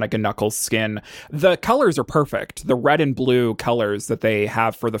with Sonic and Knuckles skin. The colors are perfect. The red and blue colors that they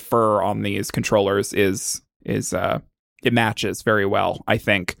have for the fur on these controllers is it matches very well, I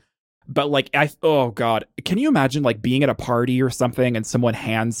think. But like oh god, can you imagine like being at a party or something and someone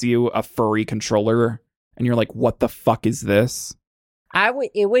hands you a furry controller and you're like, what the fuck is this?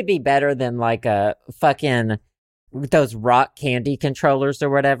 It would be better than like a fucking those rock candy controllers or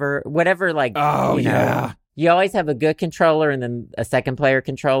whatever like, oh, you know, yeah. You always have a good controller and then a second player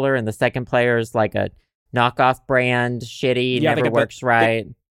controller, and the second player is like a knockoff brand, shitty, never works right.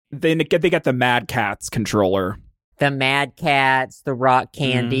 They get the Mad Catz controller. The Mad Catz, the rock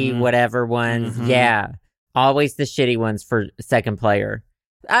candy, whatever ones. Mm-hmm. Yeah. Always the shitty ones for second player.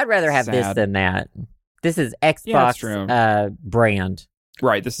 I'd rather have this than that. This is Xbox brand.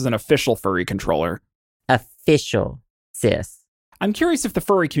 Right, this is an official furry controller. Official, sis. I'm curious if the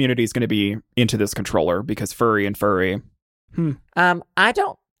furry community is going to be into this controller, because furry. I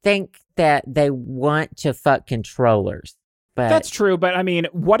don't think that they want to fuck controllers. But that's true, but I mean,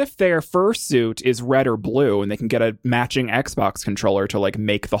 what if their fursuit is red or blue and they can get a matching Xbox controller to like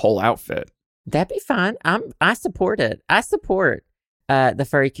make the whole outfit? That'd be fine. I support it. I support the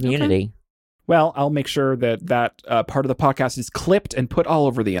furry community. Okay. Well, I'll make sure that part of the podcast is clipped and put all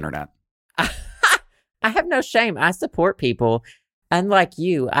over the internet. I have no shame. I support people. Unlike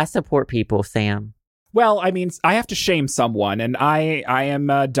you, I support people, Sam. Well, I mean, I have to shame someone, and I am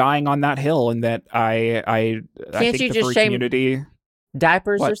dying on that hill, and that I think you the just furry shame community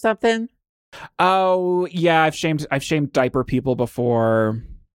diapers or something. Oh yeah, I've shamed diaper people before.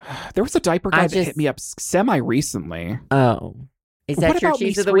 There was a diaper guy that hit me up semi recently. Oh, is that your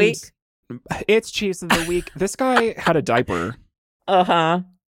cheese of the week? It's cheese of the week. This guy had a diaper. Uh-huh.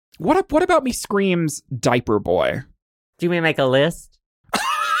 What about me screams diaper boy? Do you mean make a list?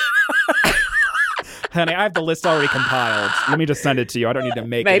 Honey, I have the list already compiled. Let me just send it to you. I don't need to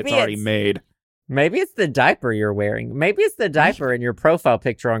make it. It's already made. Maybe it's the diaper you're wearing. Maybe it's the diaper in your profile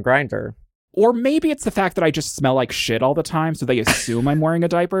picture on Grindr. Or maybe it's the fact that I just smell like shit all the time, so they assume I'm wearing a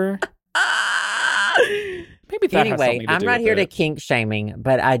diaper. Maybe that has something to do I'm not with here it. to kink shaming,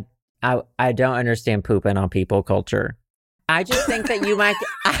 but I don't understand pooping on people culture. I just think that you might.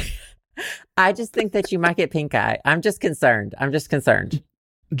 I just think that you might get pink eye. I'm just concerned.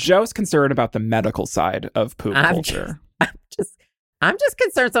 Joe's concerned about the medical side of poop culture. I'm just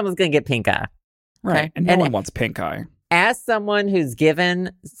concerned someone's gonna get pink eye. Right, Okay? and no one wants pink eye. As someone who's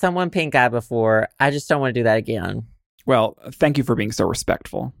given someone pink eye before, I just don't want to do that again. Well, thank you for being so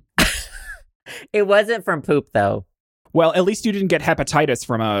respectful. It wasn't from poop, though. Well, at least you didn't get hepatitis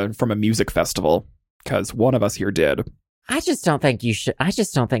from a music festival, because one of us here did. I just don't think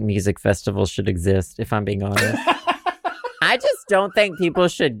music festivals should exist, if I'm being honest. I just don't think people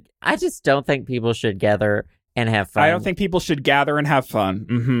should gather and have fun. I don't think people should gather and have fun.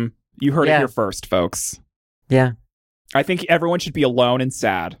 Mm-hmm. You heard it here first, folks. Yeah. I think everyone should be alone and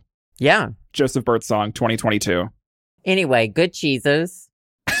sad. Yeah. Joseph Birdsong, 2022. Anyway, good cheeses.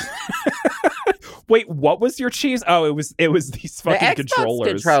 Wait, what was your cheese? Oh, it was these fucking the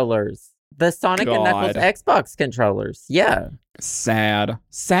controllers. Controllers. The Sonic and Knuckles Xbox controllers. Yeah. Sad.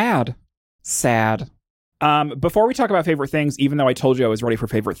 Before we talk about favorite things, even though I told you I was ready for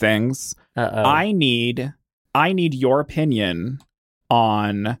favorite things, I need your opinion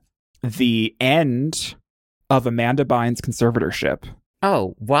on the end of Amanda Bynes' conservatorship.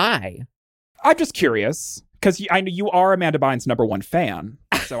 Oh, why? I'm just curious, because I know you are Amanda Bynes' #1 fan,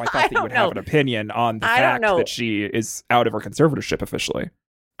 so I thought that you would have an opinion on the fact that she is out of her conservatorship officially.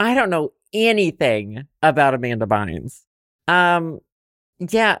 I don't know anything about Amanda Bynes.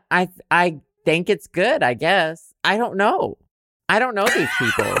 Yeah, I think it's good, I guess. I don't know these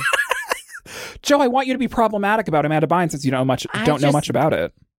people. Joe, I want you to be problematic about Amanda Bynes since you don't know much about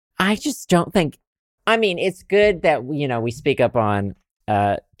it. I just don't think. I mean, it's good that we speak up on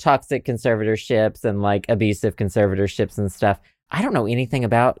toxic conservatorships and like abusive conservatorships and stuff. I don't know anything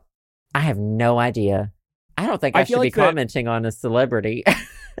about. I have no idea. I don't think I should be commenting on a celebrity.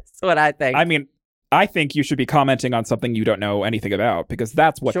 That's what I think. I mean, I think you should be commenting on something you don't know anything about, because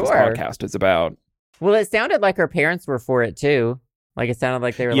that's what this podcast is about. Well, it sounded like her parents were for it too. Like it sounded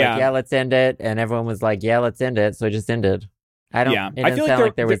like they were like, "Yeah, let's end it," and everyone was like, "Yeah, let's end it." So it just ended. It didn't sound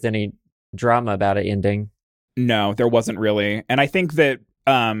like there was any drama about it ending. No, there wasn't really. And I think that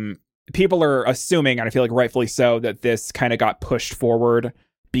people are assuming, and I feel like rightfully so, that this kind of got pushed forward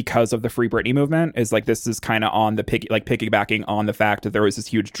because of the Free Britney movement. Is like this is kind of on the piggybacking on the fact that there was this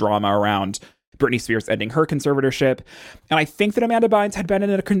huge drama around Britney Spears ending her conservatorship. And I think that Amanda Bynes had been in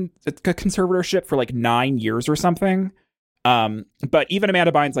a conservatorship for like 9 years or something. But even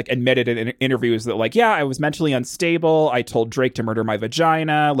Amanda Bynes like admitted in interviews that like, yeah, I was mentally unstable. I told Drake to murder my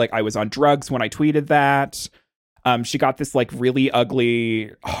vagina. Like I was on drugs when I tweeted that. She got this like really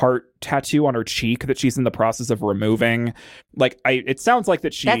ugly heart tattoo on her cheek that she's in the process of removing. Like it sounds like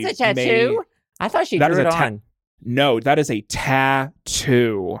that she That's a tattoo? I thought she drew it on. No, that is a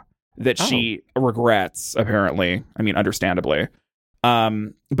tattoo that she regrets, apparently. I mean, understandably.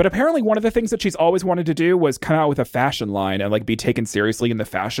 But apparently one of the things that she's always wanted to do was come out with a fashion line and like be taken seriously in the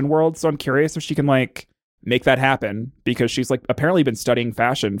fashion world. So I'm curious if she can like make that happen, because she's like apparently been studying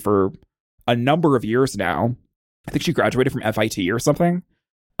fashion for a number of years now. I think she graduated from FIT or something.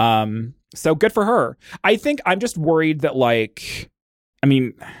 So good for her. I think I'm just worried that like, I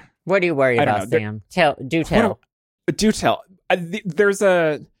mean, what are you worried about, Sam? Do tell.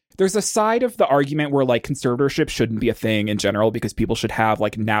 There's a side of the argument where like conservatorship shouldn't be a thing in general because people should have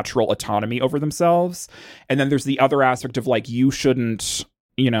like natural autonomy over themselves. And then there's the other aspect of like, you shouldn't,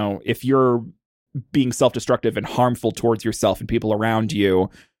 if you're being self-destructive and harmful towards yourself and people around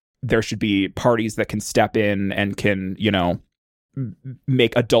you, there should be parties that can step in and can,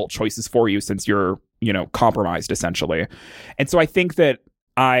 make adult choices for you since you're, compromised essentially. And so I think that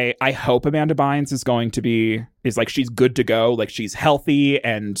I hope Amanda Bynes is like, she's good to go. Like she's healthy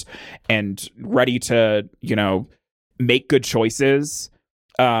and ready to, make good choices.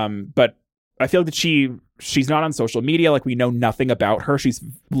 But I feel that she's not on social media. Like we know nothing about her. She's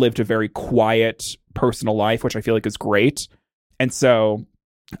lived a very quiet personal life, which I feel like is great. And so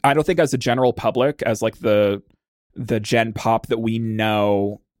I don't think as a general public, as like the Gen Pop that we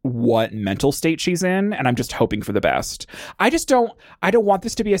know what mental state she's in, and I'm just hoping for the best. I don't want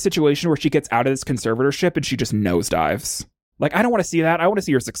this to be a situation where she gets out of this conservatorship and she just nosedives. Like I don't want to see that. I want to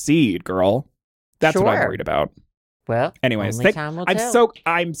see her succeed, girl. That's what I'm worried about. Well, anyways,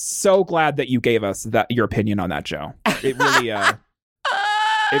 I'm so glad that you gave us your opinion on that, Joe. It really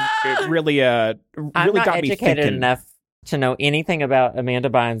it really I'm not got me educated thinking enough to know anything about Amanda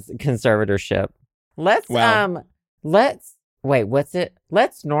Bynes' conservatorship. Let's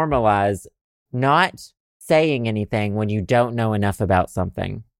normalize not saying anything when you don't know enough about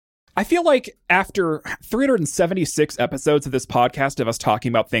something. I feel like after 376 episodes of this podcast of us talking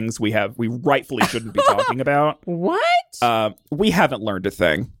about things we rightfully shouldn't be talking about. What? We haven't learned a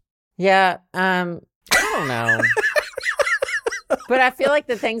thing. Yeah, I don't know. But I feel like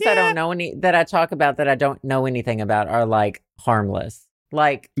the things that I talk about that I don't know anything about are like harmless.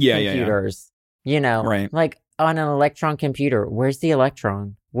 Like computers. You know, right. Like on an electron computer, where's the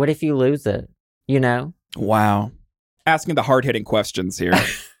electron? What if you lose it? You know? Wow. Asking the hard-hitting questions here.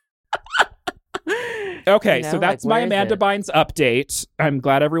 Okay, so that's my Amanda Bynes update. I'm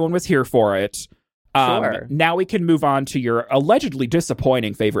glad everyone was here for it. Sure. Now we can move on to your allegedly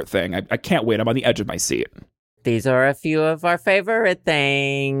disappointing favorite thing. I can't wait. I'm on the edge of my seat. These are a few of our favorite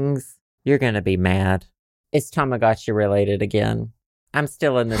things. You're going to be mad. It's Tamagotchi related again. I'm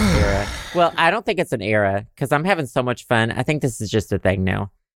still in this era. Well, I don't think it's an era because I'm having so much fun. I think this is just a thing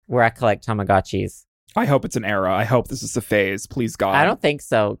now where I collect Tamagotchis. I hope it's an era. I hope this is a phase. Please, God. I don't think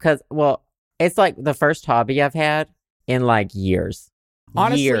so because, well, it's like the first hobby I've had in like years.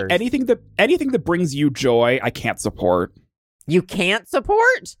 Honestly, anything that brings you joy, I can't support. You can't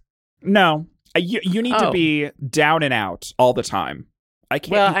support? No. You need to be down and out all the time. I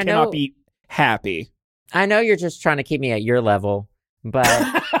cannot be happy. I know you're just trying to keep me at your level, but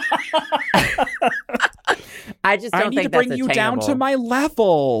I just don't think that's attainable. I need to bring you down to my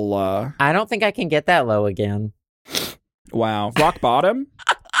level. I don't think I can get that low again. Wow. Rock bottom?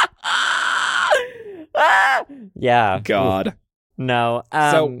 Yeah. God. No.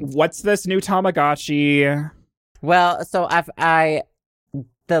 So what's this new Tamagotchi? Well, so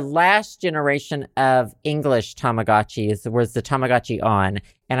the last generation of English Tamagotchis was the Tamagotchi On,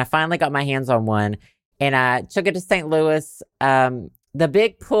 and I finally got my hands on one, and I took it to St. Louis. The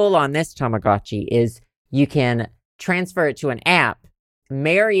big pull on this Tamagotchi is you can transfer it to an app,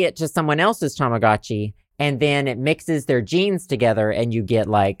 marry it to someone else's Tamagotchi, and then it mixes their genes together, and you get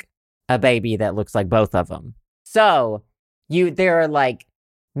like a baby that looks like both of them. So there are like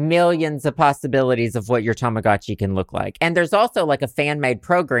millions of possibilities of what your Tamagotchi can look like. And there's also like a fan-made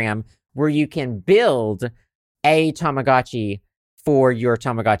program where you can build a Tamagotchi for your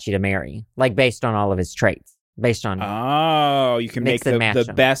Tamagotchi to marry, like based on all of his traits. Based on you can make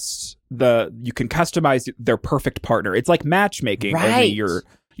the best, you can customize their perfect partner. It's like matchmaking, right? Only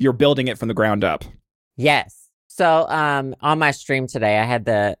you're building it from the ground up. Yes. So on my stream today, I had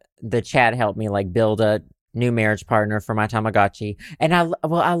the chat help me like build a new marriage partner for my Tamagotchi. And I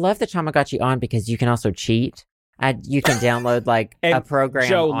love the Tamagotchi On because you can also cheat. You can download like a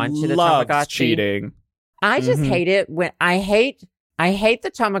program onto the Tamagotchi. Cheating. I just hate it when I hate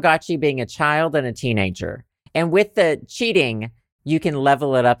the Tamagotchi being a child and a teenager. And with the cheating, you can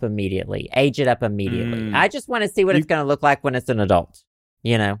level it up immediately, age it up immediately. I just want to see what it's going to look like when it's an adult,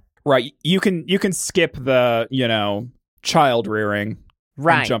 you know? Right. You can skip the, child rearing.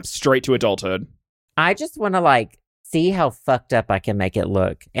 Right. And jump straight to adulthood. I just want to like see how fucked up I can make it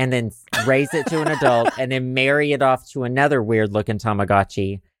look and then raise it to an adult and then marry it off to another weird looking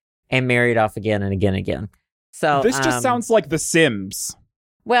Tamagotchi and marry it off again and again and again. So this just sounds like The Sims.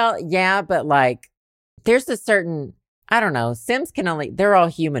 Well, yeah, but like there's a certain, I don't know, Sims they're all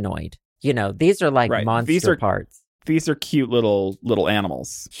humanoid. These are like monster parts. These are cute little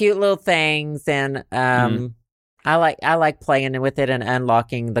animals. Cute little things. And I like playing with it and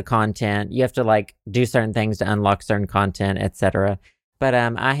unlocking the content. You have to like do certain things to unlock certain content, etc. But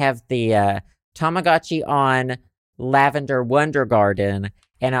I have the Tamagotchi On Lavender Wonder Garden,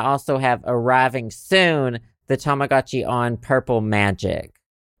 and I also have arriving soon the Tamagotchi On Purple Magic.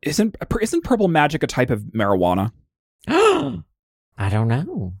 Isn't Purple Magic a type of marijuana? I don't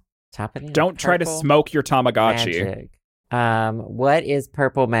know. Top it in. Don't try to smoke your Tamagotchi. Magic. What is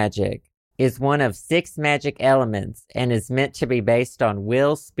Purple Magic? Is one of 6 magic elements and is meant to be based on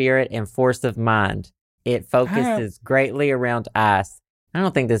will, spirit, and force of mind. It focuses greatly around ice. I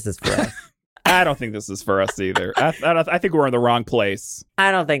don't think this is for us. I don't think this is for us either. I think we're in the wrong place.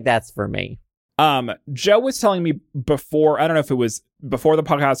 I don't think that's for me. Joe was telling me before, I don't know if it was before the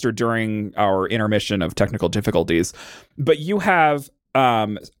podcast or during our intermission of technical difficulties, but you have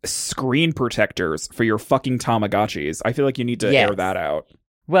screen protectors for your fucking Tamagotchis. I feel like you need to air that out.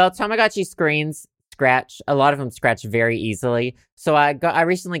 Well, Tamagotchi screens scratch. A lot of them scratch very easily. So I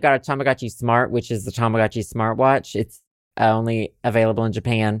recently got a Tamagotchi Smart, which is the Tamagotchi smartwatch. only available in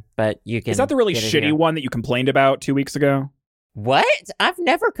Japan, but you can. Is that the really shitty one that you complained about 2 weeks ago? What? I've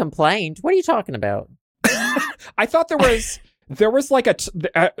never complained. What are you talking about? I thought there was like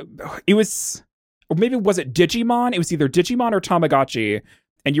it was, or maybe was it Digimon? It was either Digimon or Tamagotchi.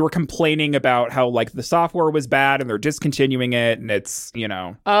 And you were complaining about how, like, the software was bad and they're discontinuing it, and it's,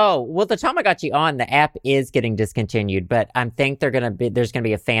 Oh, well, the Tamagotchi the app is getting discontinued, but I think there's gonna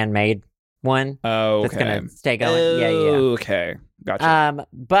be a fan-made one. Oh, okay. That's gonna stay going. Yeah. Okay, gotcha.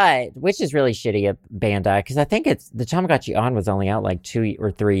 But, which is really shitty of Bandai, because I think the Tamagotchi was only out like 2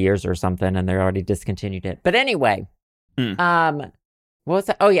 or 3 years or something, and they're already discontinued it. But anyway, what was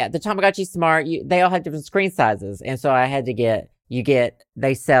that? Oh, yeah, the Tamagotchi Smart, they all have different screen sizes, and so I had to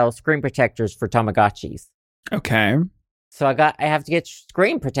they sell screen protectors for Tamagotchis. Okay. So I have to get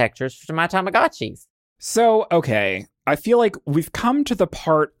screen protectors for my Tamagotchis. So, okay. I feel like we've come to the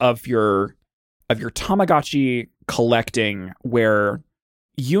part of your Tamagotchi collecting where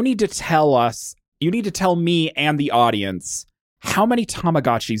you need to tell me and the audience, how many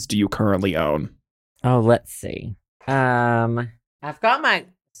Tamagotchis do you currently own? Oh, let's see. I've got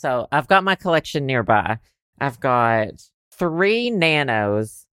my collection nearby. I've got 3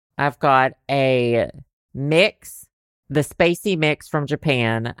 nanos. I've got a mix, the Spacey mix from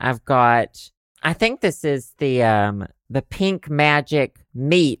Japan. I've got, I think this is the Pink Magic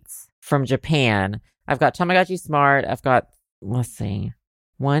meats from Japan. I've got Tamagotchi Smart. I've got, let's see,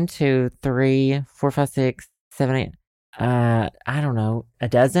 1, 2, 3, 4, 5, 6, 7, 8. I don't know, a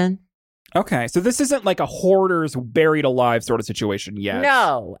dozen. Okay, so this isn't like a hoarder's buried alive sort of situation yet.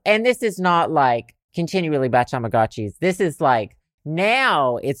 No, and this is not like continually buy Tamagotchis. This is like,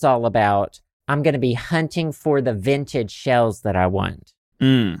 now it's all about, I'm going to be hunting for the vintage shells that I want.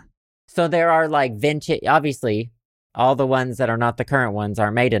 So there are like vintage, obviously, all the ones that are not the current ones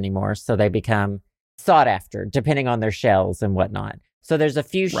aren't made anymore. So they become sought after, depending on their shells and whatnot. So there's a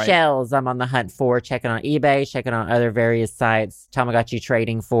few shells I'm on the hunt for, checking on eBay, checking on other various sites, Tamagotchi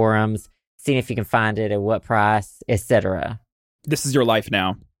trading forums, seeing if you can find it at what price, etc. This is your life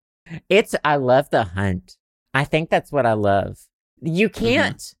now. I love the hunt. I think that's what I love. You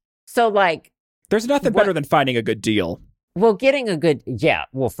can't. So like, there's nothing better than finding a good deal. Well,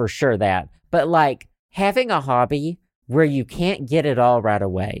 for sure that. But like having a hobby where you can't get it all right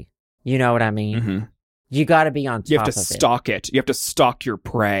away. You know what I mean? You got to be on top of it. You have to stalk it. You have to stalk your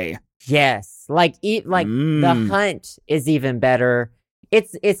prey. Yes. The hunt is even better.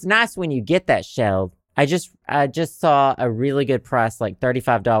 It's nice when you get that shell. I just saw a really good price, like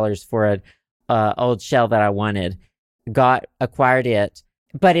 $35 for an old shell that I wanted. Acquired it,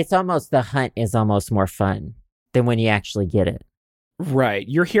 but the hunt is almost more fun than when you actually get it. Right.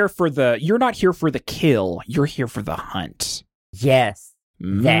 You're not here for the kill. You're here for the hunt. Yes.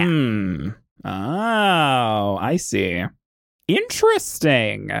 That. Oh, I see.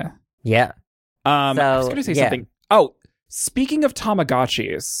 Interesting. Yeah. I was going to say something. Oh, speaking of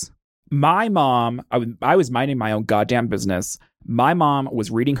Tamagotchis, my mom, I was minding my own goddamn business. My mom was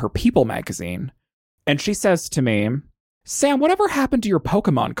reading her People magazine, and she says to me, Sam, whatever happened to your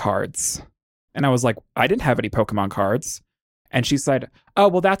Pokemon cards? And I was like, I didn't have any Pokemon cards. And she said, oh,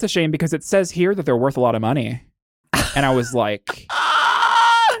 well, that's a shame because it says here that they're worth a lot of money. And I was like,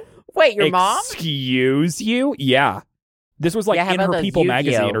 wait, your mom? Excuse you? Yeah. This was like in her People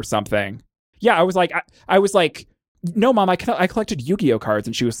magazine or something. Yeah, I was like, no, Mom, I collected Yu-Gi-Oh cards.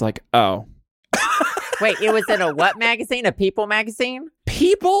 And she was like, oh. Wait, it was in a what magazine? A People magazine?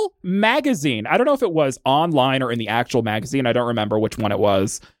 People magazine. I don't know if it was online or in the actual magazine. I don't remember which one it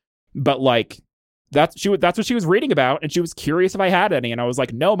was. But like, that's what she was reading about. And she was curious if I had any. And I was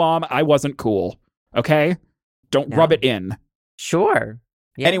like, no, Mom, I wasn't cool. Okay? Don't rub it in. Sure.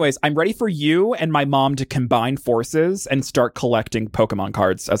 Yeah. Anyways, I'm ready for you and my mom to combine forces and start collecting Pokemon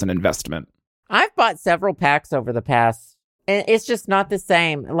cards as an investment. I've bought several packs over the past, and it's just not the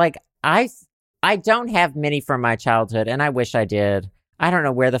same. Like, I don't have many from my childhood, and I wish I did. I don't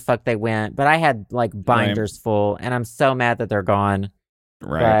know where the fuck they went, but I had, like, binders full, and I'm so mad that they're gone.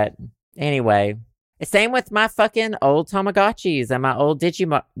 Right. But anyway, same with my fucking old Tamagotchis and my old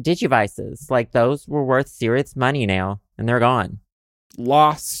Digivices. Like, those were worth serious money now, and they're gone.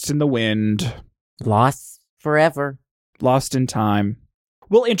 Lost in the wind. Lost forever. Lost in time.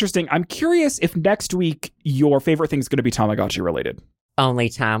 Well, interesting. I'm curious if next week your favorite thing is going to be Tamagotchi related. Only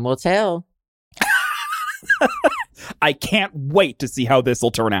time will tell. I can't wait to see how this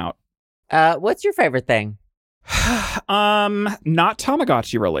will turn out. What's your favorite thing? Not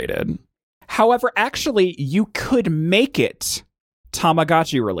Tamagotchi related. However, actually, you could make it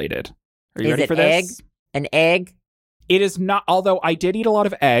Tamagotchi related. Are you ready for this? An egg? It is not, although I did eat a lot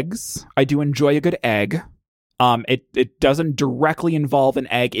of eggs. I do enjoy a good egg. It doesn't directly involve an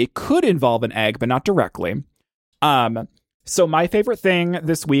egg. It could involve an egg, but not directly. So my favorite thing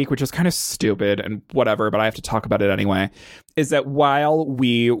this week, which is kind of stupid and whatever, but I have to talk about it anyway, is that while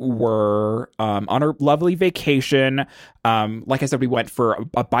we were on our lovely vacation, like I said, we went for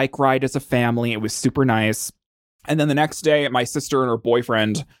a bike ride as a family. It was super nice. And then the next day, my sister and her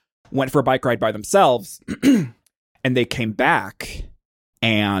boyfriend went for a bike ride by themselves, and they came back,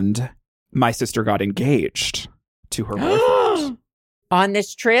 and my sister got engaged to her boyfriend. On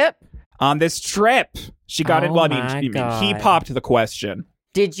this trip? On this trip. She got it. Well, he popped the question.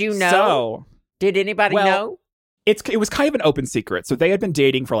 Did you know? So, did anybody know? It was kind of an open secret. So they had been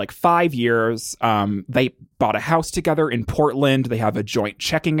dating for like 5 years. They bought a house together in Portland. They have a joint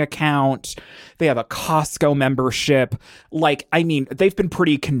checking account. They have a Costco membership. Like, I mean, they've been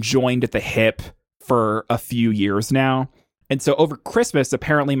pretty conjoined at the hip for a few years now. And so over Christmas,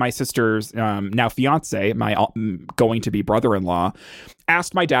 apparently my sister's now fiance, my going to be brother-in-law,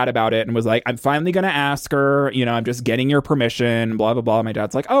 asked my dad about it and was like, I'm finally going to ask her, I'm just getting your permission, blah, blah, blah. My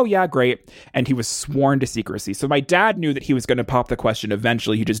dad's like, oh, yeah, great. And he was sworn to secrecy. So my dad knew that he was going to pop the question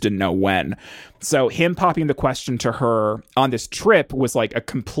eventually. He just didn't know when. So him popping the question to her on this trip was like a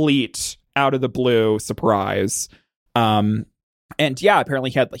complete out of the blue surprise. And yeah, apparently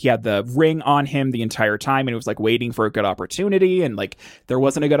he had the ring on him the entire time, and he was like waiting for a good opportunity, and like there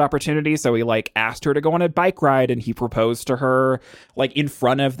wasn't a good opportunity, so he like asked her to go on a bike ride, and he proposed to her like in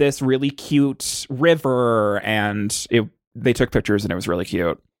front of this really cute river, and they took pictures, and it was really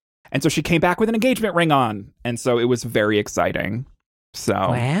cute. And so she came back with an engagement ring on, and so it was very exciting. So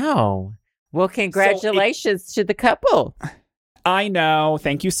wow. Well, congratulations to the couple. I know.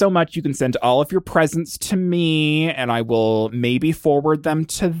 Thank you so much. You can send all of your presents to me, and I will maybe forward them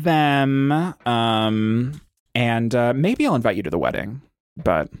to them. And maybe I'll invite you to the wedding,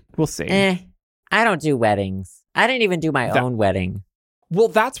 but we'll see. I don't do weddings. I didn't even do my own wedding. Well,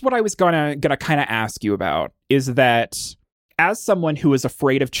 that's what I was gonna kind of ask you about, is that as someone who is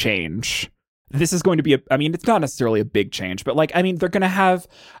afraid of change, this is going to be it's not necessarily a big change, but they're going to have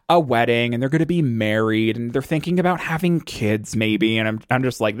a wedding and they're going to be married and they're thinking about having kids maybe. And I'm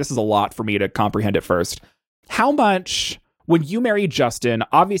just like, this is a lot for me to comprehend at first. How much, when you marry Justin,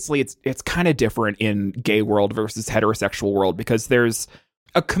 obviously it's kind of different in gay world versus heterosexual world, because there's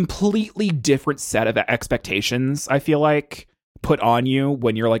a completely different set of expectations, I feel like, put on you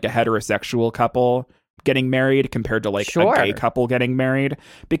when you're like a heterosexual couple getting married compared to like a gay couple getting married,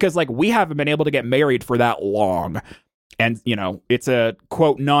 because like we haven't been able to get married for that long, and it's a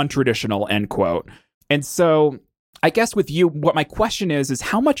quote non-traditional end quote. And so I guess with you, what my question is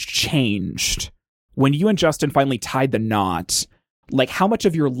how much changed when you and Justin finally tied the knot? Like how much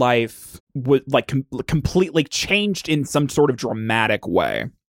of your life was like completely changed in some sort of dramatic way?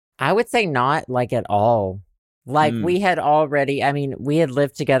 I would say not like at all. Like we had already, we had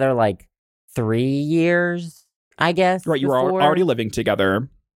lived together like 3 years, I guess. Right, you were already living together.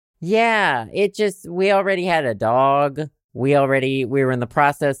 Yeah, we already had a dog. We were in the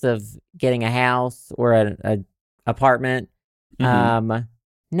process of getting a house or an apartment. Mm-hmm.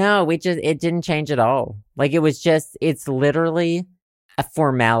 No, it didn't change at all. Like it's literally a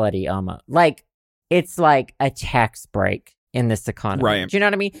formality almost. Like it's like a tax break in this economy. Right. Do you know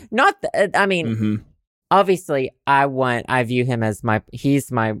what I mean? Mm-hmm. Obviously I view him as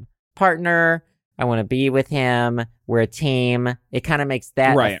he's my partner. I want to be with him. We're a team. It kind of makes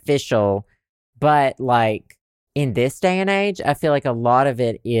that official. But like in this day and age, I feel like a lot of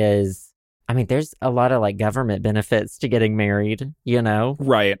it is, there's a lot of like government benefits to getting married,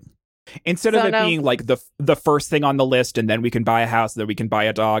 Right. Instead of it being like the first thing on the list, and then we can buy a house, then we can buy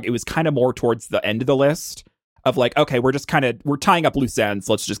a dog, it was kind of more towards the end of the list of like, okay, we're tying up loose ends.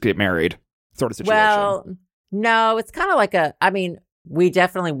 Let's just get married sort of situation. Well, no, it's kind of like we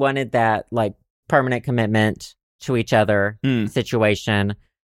definitely wanted that like permanent commitment to each other situation.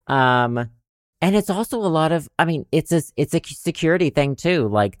 And it's also a lot of, it's a security thing too.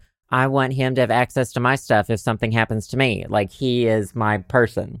 Like I want him to have access to my stuff if something happens to me. Like he is my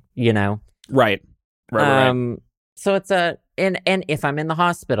person, Right. So it's and if I'm in the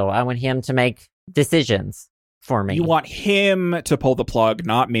hospital, I want him to make decisions for me. You want him to pull the plug,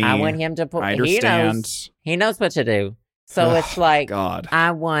 not me. I want him to pull. I understand. He knows what to do. So it's like, God.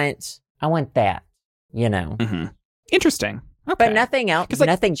 I want that, Mm-hmm. Interesting. Okay. But nothing else,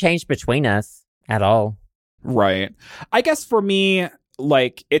 nothing changed between us at all. Right. I guess for me,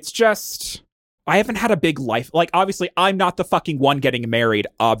 like, it's just, I haven't had a big life. Like, obviously, I'm not the fucking one getting married,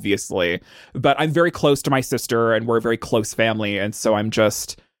 obviously. But I'm very close to my sister, and we're a very close family. And so I'm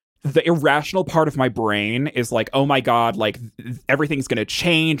just the irrational part of my brain is like, oh my God, like everything's going to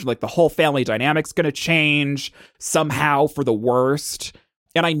change. Like the whole family dynamic's going to change somehow for the worst.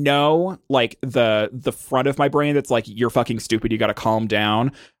 And I know like the front of my brain that's like, you're fucking stupid. You got to calm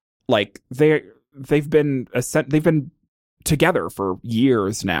down. Like they've been together for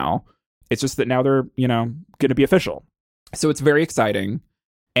years now. It's just that now they're, going to be official. So it's very exciting.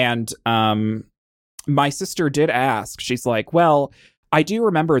 And my sister did ask, she's like, well, I do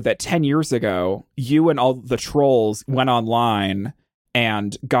remember that 10 years ago, you and all the trolls went online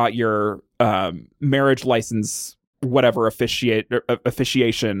and got your marriage license, whatever,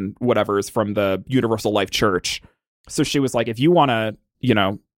 officiation, whatever is from the Universal Life Church. So she was like, if you want to,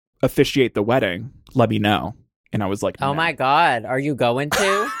 officiate the wedding, let me know. And I was like, oh my God, are you going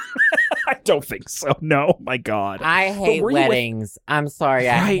to? I don't think so. No, my God. I hate weddings. I'm sorry.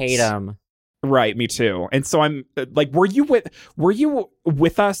 Right. I hate them. Right, me too. And so I'm like, were you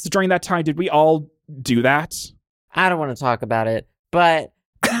with us during that time? Did we all do that? I don't want to talk about it, but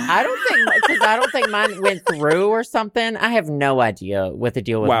I don't think mine went through or something. I have no idea what the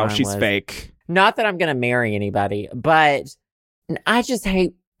deal with mine was. Wow, she's fake. Not that I'm going to marry anybody, but I just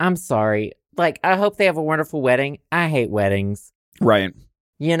hate, I'm sorry. Like, I hope they have a wonderful wedding. I hate weddings. Right.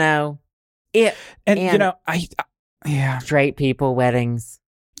 Yeah. Straight people weddings.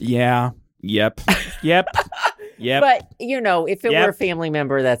 Yeah. Yep. But, if it were a family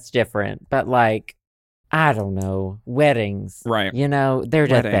member, that's different. But, like, I don't know. Weddings. Right. They're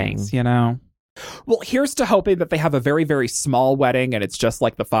just things. Well, here's to hoping that they have a very, very small wedding and it's just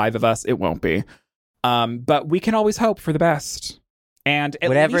like the five of us. It won't be. But we can always hope for the best. And at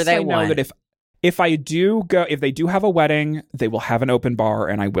whatever least they I know want. that if they do have a wedding, they will have an open bar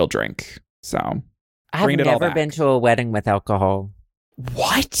and I will drink. So I've never been to a wedding with alcohol.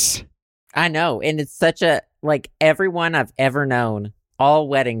 What? I know. And it's such everyone I've ever known, all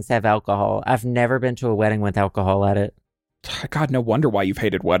weddings have alcohol. I've never been to a wedding with alcohol at it. God, no wonder why you've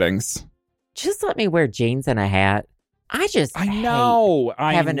hated weddings. Just let me wear jeans and a hat. I know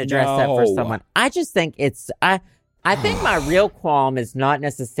having to dress up for someone. I just think I think my real qualm is not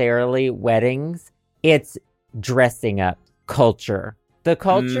necessarily weddings. It's dressing up culture. The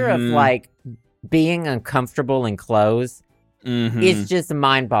culture of being uncomfortable in clothes is just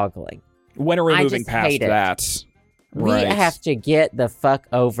mind-boggling. When are we moving past that? We have to get the fuck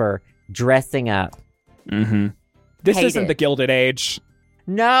over dressing up. Mm-hmm. This isn't the Gilded Age.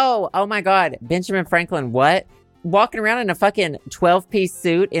 No. Oh my God. Benjamin Franklin, what? Walking around in a fucking 12-piece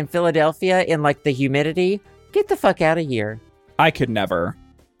suit in Philadelphia in the humidity? Get the fuck out of here. I could never.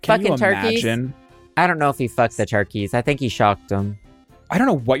 Can fucking you imagine? Turkeys? I don't know if he fucked the turkeys. I think he shocked them. I don't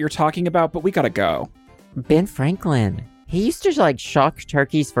know what you're talking about, but we gotta go. Ben Franklin. He used to shock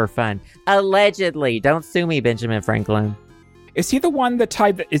turkeys for fun. Allegedly. Don't sue me, Benjamin Franklin. Is he the one that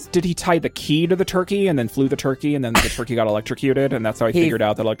did he tie the key to the turkey and then flew the turkey and then the turkey got electrocuted and that's how he figured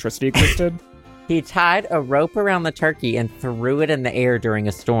out that electricity existed? He tied a rope around the turkey and threw it in the air during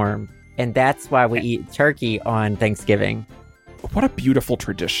a storm. And that's why we eat turkey on Thanksgiving. What a beautiful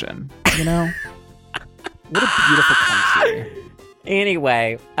tradition, What a beautiful country.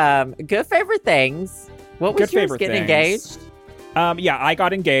 Anyway, good favorite things. What was yours, getting engaged? Yeah, I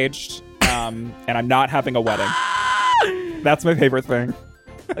got engaged, and I'm not having a wedding. That's my favorite thing.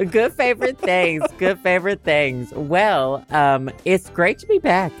 Good favorite things. Good favorite things. Well, it's great to be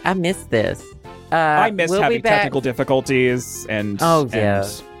back. I miss this. I miss having technical difficulties and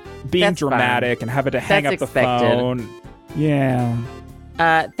being That's dramatic fine. And having to hang up expected. The phone. Yeah.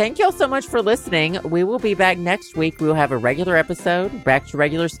 Thank you all so much for listening. We will be back next week. We will have a regular episode, back to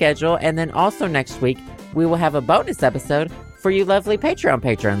regular schedule. And then also next week, we will have a bonus episode for you lovely Patreon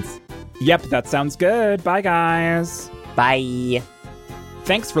patrons. Yep, that sounds good. Bye, guys. Bye.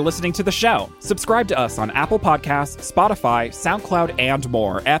 Thanks for listening to the show. Subscribe to us on Apple Podcasts, Spotify, SoundCloud, and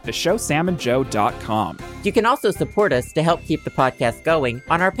more at theshowsamandjoe.com. You can also support us to help keep the podcast going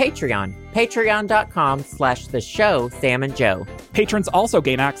on our Patreon, patreon.com/theshowsamandjoe. Patrons also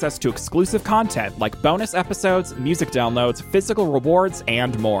gain access to exclusive content like bonus episodes, music downloads, physical rewards,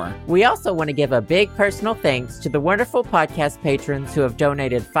 and more. We also want to give a big personal thanks to the wonderful podcast patrons who have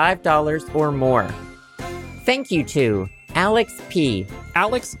donated $5 or more. Thank you to Alex P.,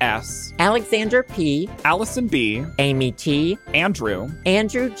 Alex S., Alexander P., Allison B., Amy T., Andrew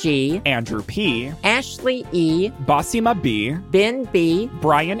G., Andrew P., Ashley E., Basima B., Ben B.,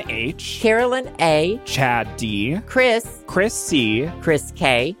 Brian H., Carolyn A., Chad D., Chris C., Chris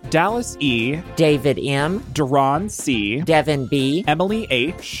K., Dallas E., David M., Duran C., Devin B., Emily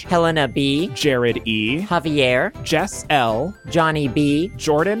H., Helena B., Jared E., Javier, Jess L., Johnny B.,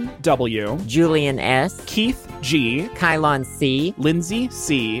 Jordan W., Julian S., Keith G., Kylie Mylon C, Lindsay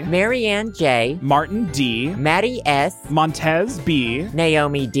C, Marianne J, Martin D, Maddie S, Montez B,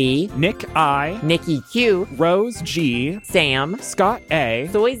 Naomi D, Nick I, Nikki Q, Rose G, Sam, Scott A,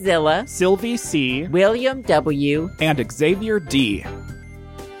 Soyzilla, Sylvie C, William W, and Xavier D.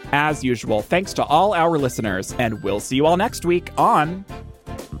 As usual, thanks to all our listeners, and we'll see you all next week on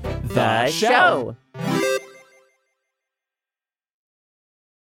The Show.